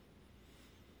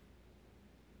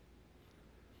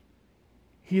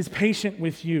 He is patient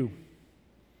with you.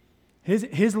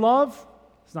 His love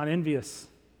is not envious,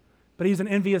 but he's an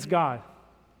envious God.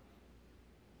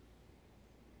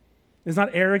 It's not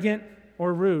arrogant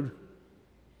or rude.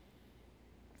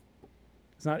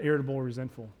 It's not irritable or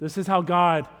resentful. This is how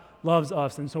God loves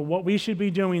us. And so what we should be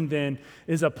doing then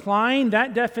is applying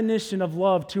that definition of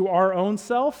love to our own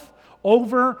self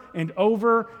over and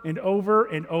over and over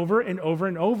and over and over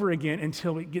and over again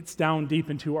until it gets down deep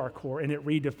into our core and it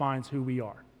redefines who we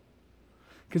are.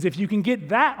 Because if you can get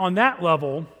that on that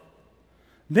level,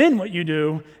 then what you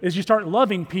do is you start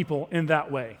loving people in that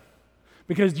way.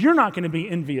 Because you're not going to be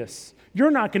envious.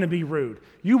 You're not going to be rude.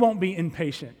 You won't be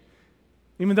impatient.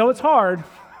 Even though it's hard,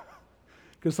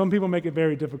 because some people make it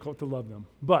very difficult to love them.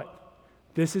 But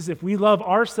this is, if we love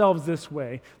ourselves this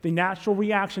way, the natural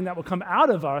reaction that will come out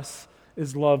of us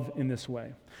is love in this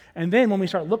way. And then when we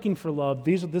start looking for love,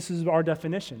 this is our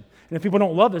definition. And if people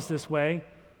don't love us this way,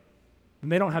 then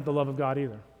they don't have the love of God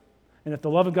either. And if the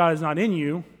love of God is not in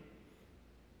you,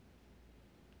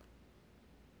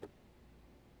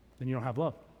 then you don't have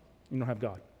love. You don't have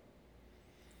God.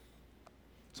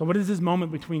 So what does this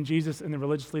moment between Jesus and the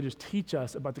religious leaders teach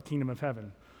us about the kingdom of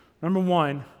heaven? Number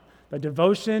one, that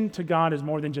devotion to God is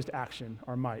more than just action,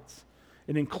 our mights.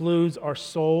 It includes our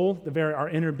soul, our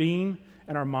inner being,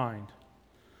 and our mind.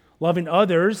 Loving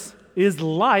others is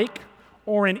like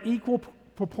or in equal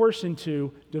proportion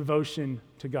to devotion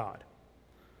to God.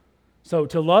 So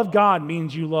to love God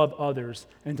means you love others,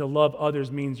 and to love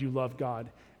others means you love God.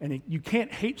 And you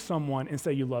can't hate someone and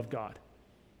say you love God.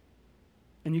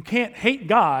 And you can't hate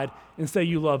God and say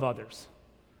you love others.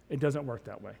 It doesn't work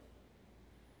that way.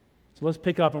 So let's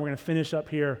pick up, and we're going to finish up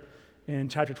here in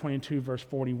chapter 22, verse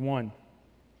 41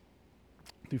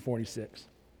 through 46.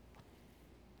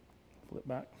 Flip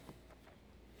back.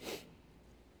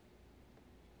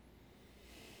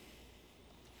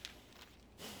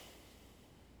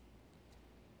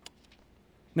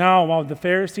 Now, while the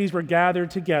Pharisees were gathered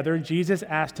together, Jesus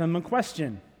asked him a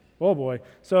question. Oh boy.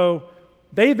 So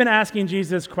they've been asking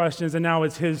Jesus questions, and now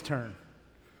it's his turn.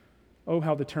 Oh,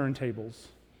 how the turntables.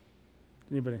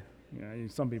 Anybody? Yeah,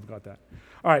 some people got that.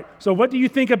 All right. So what do you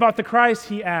think about the Christ?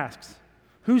 He asks.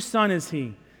 Whose son is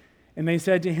he? And they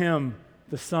said to him,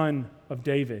 the son of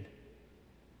David.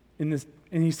 And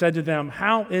he said to them,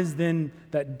 how is then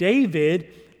that David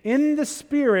in the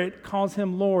Spirit calls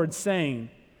him Lord, saying,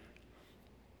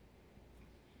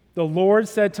 the Lord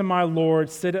said to my Lord,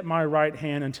 sit at my right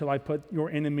hand until I put your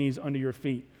enemies under your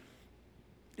feet.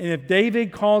 And if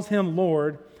David calls him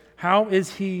Lord, how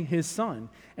is he his son?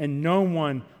 And no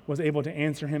one was able to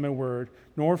answer him a word,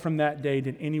 nor from that day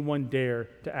did anyone dare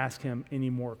to ask him any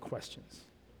more questions.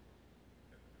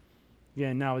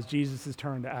 Again, now it's Jesus'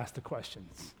 turn to ask the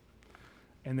questions.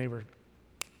 And they were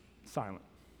silent.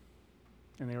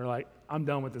 And they were like, I'm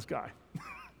done with this guy.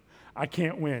 I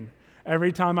can't win.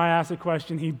 Every time I ask a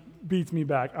question, he beats me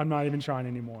back. I'm not even trying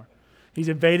anymore. He's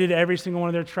evaded every single one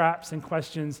of their traps and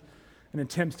questions and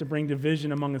attempts to bring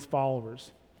division among his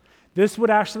followers. This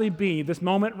would actually be, this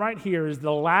moment right here is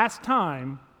the last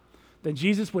time that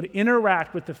Jesus would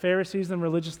interact with the Pharisees and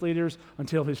religious leaders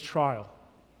until his trial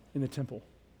in the temple.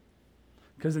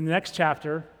 Because in the next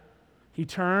chapter, he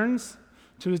turns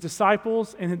to his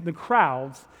disciples and the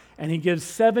crowds, and he gives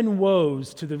 7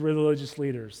 woes to the religious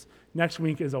leaders. Next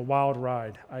week is a wild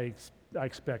ride. I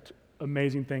expect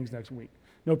amazing things next week.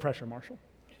 No pressure, Marshall.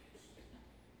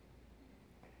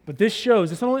 But this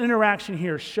little interaction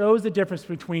here shows the difference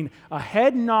between a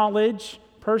head knowledge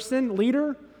person,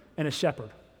 leader, and a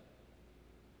shepherd.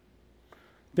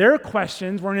 Their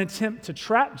questions were an attempt to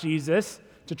trap Jesus,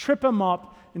 to trip him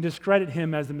up, and discredit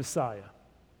him as the Messiah.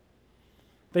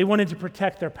 They wanted to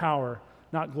protect their power,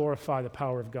 not glorify the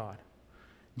power of God.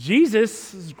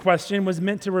 Jesus' question was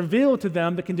meant to reveal to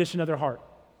them the condition of their heart.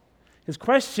 His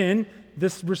question,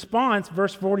 this response,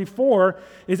 verse 44,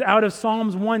 is out of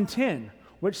Psalms 110,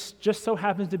 which just so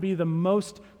happens to be the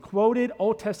most quoted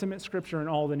Old Testament scripture in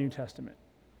all the New Testament.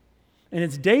 And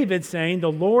it's David saying,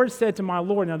 the Lord said to my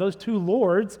Lord. Now those 2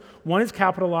 Lords, one is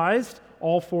capitalized,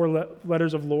 all 4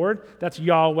 letters of Lord. That's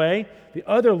Yahweh. The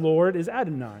other Lord is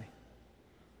Adonai.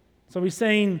 So he's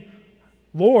saying,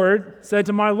 Lord said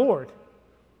to my Lord.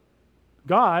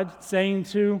 God saying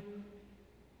to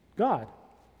God.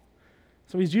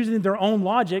 So he's using their own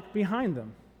logic behind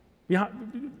them.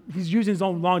 He's using his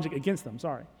own logic against them,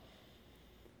 sorry.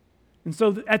 And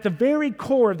so at the very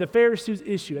core of the Pharisees'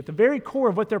 issue, at the very core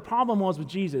of what their problem was with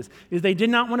Jesus, is they did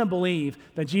not want to believe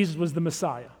that Jesus was the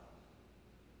Messiah.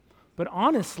 But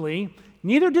honestly,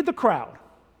 neither did the crowd.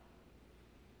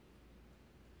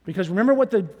 Because remember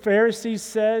what the Pharisees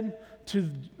said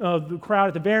to the crowd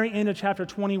at the very end of chapter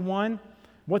 21?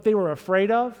 What they were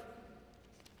afraid of?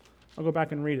 I'll go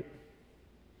back and read it.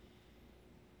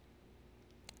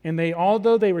 And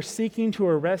although they were seeking to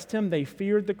arrest him, they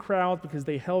feared the crowd because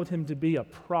they held him to be a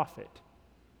prophet.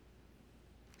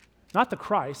 Not the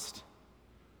Christ,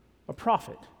 a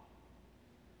prophet.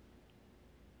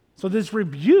 So this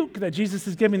rebuke that Jesus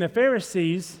is giving the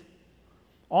Pharisees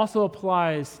also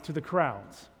applies to the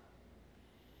crowds.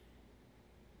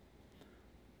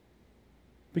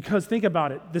 Because think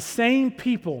about it, the same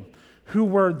people who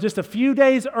were just a few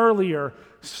days earlier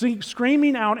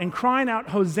screaming out and crying out,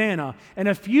 Hosanna, in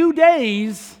a few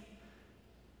days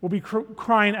will be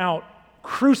crying out,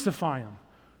 crucify him,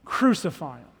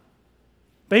 crucify him.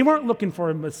 They weren't looking for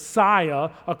a Messiah,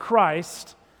 a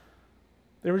Christ.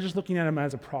 They were just looking at him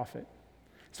as a prophet.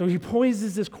 So he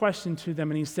poses this question to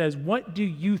them and he says, what do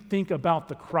you think about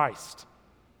the Christ?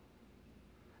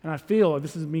 And I feel,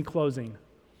 this is me closing,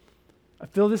 I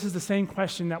feel this is the same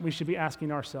question that we should be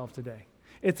asking ourselves today.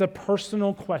 It's a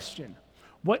personal question.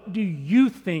 What do you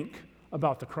think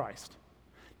about the Christ?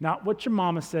 Not what your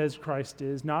mama says Christ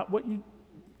is, not what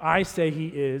I say he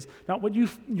is, not what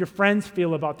your friends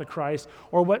feel about the Christ,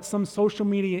 or what some social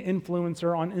media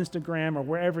influencer on Instagram or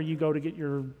wherever you go to get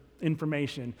your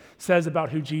information says about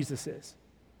who Jesus is.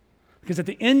 Because at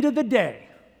the end of the day,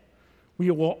 we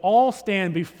will all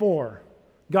stand before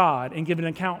God and give an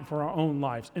account for our own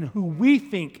lives and who we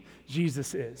think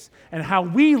Jesus is and how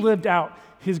we lived out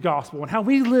his gospel and how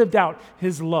we lived out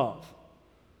his love.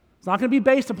 It's not going to be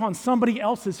based upon somebody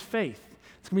else's faith.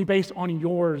 It's going to be based on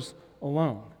yours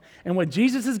alone. And what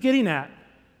Jesus is getting at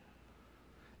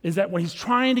is that what he's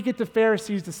trying to get the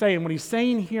Pharisees to say, and what he's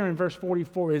saying here in verse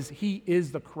 44 is he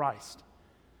is the Christ.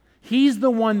 He's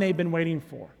the one they've been waiting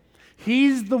for.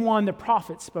 He's the one the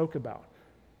prophets spoke about.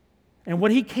 And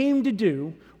what he came to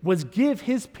do was give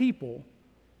his people,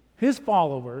 his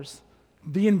followers,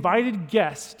 the invited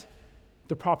guest,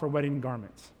 the proper wedding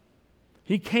garments.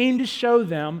 He came to show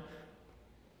them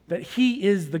that he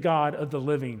is the God of the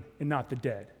living and not the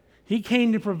dead. He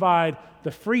came to provide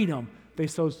the freedom they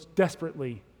so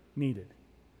desperately needed.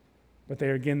 But they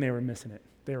were missing it.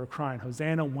 They were crying,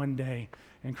 Hosanna one day,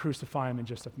 and crucify him in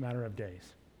just a matter of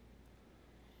days.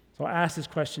 So I ask this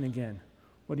question again.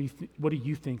 What do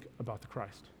you think about the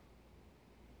Christ?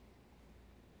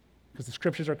 Because the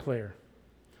scriptures are clear.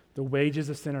 The wages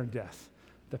of sin are death.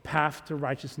 The path to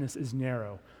righteousness is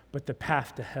narrow, but the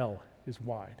path to hell is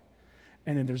wide.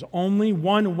 And then there's only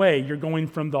one way you're going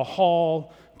from the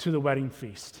hall to the wedding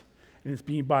feast, and it's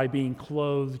by being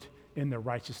clothed in the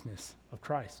righteousness of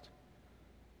Christ.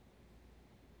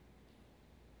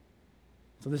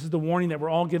 So this is the warning that we're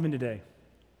all given today.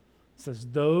 It says,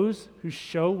 those who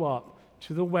show up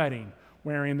to the wedding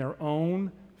wearing their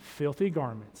own filthy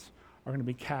garments are going to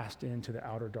be cast into the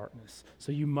outer darkness.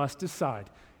 So you must decide.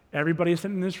 Everybody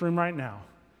sitting in this room right now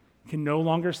can no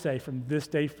longer say from this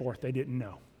day forth they didn't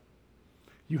know.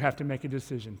 You have to make a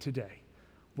decision today.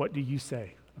 What do you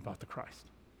say about the Christ?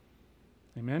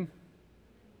 Amen?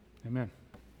 Amen.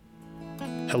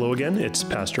 Hello again, it's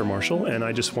Pastor Marshall, and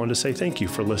I just wanted to say thank you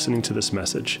for listening to this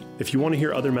message. If you want to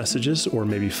hear other messages or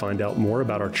maybe find out more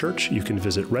about our church, you can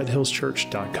visit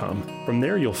redhillschurch.com. From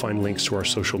there, you'll find links to our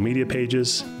social media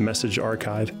pages, message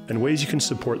archive, and ways you can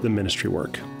support the ministry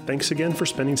work. Thanks again for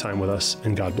spending time with us,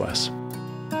 and God bless.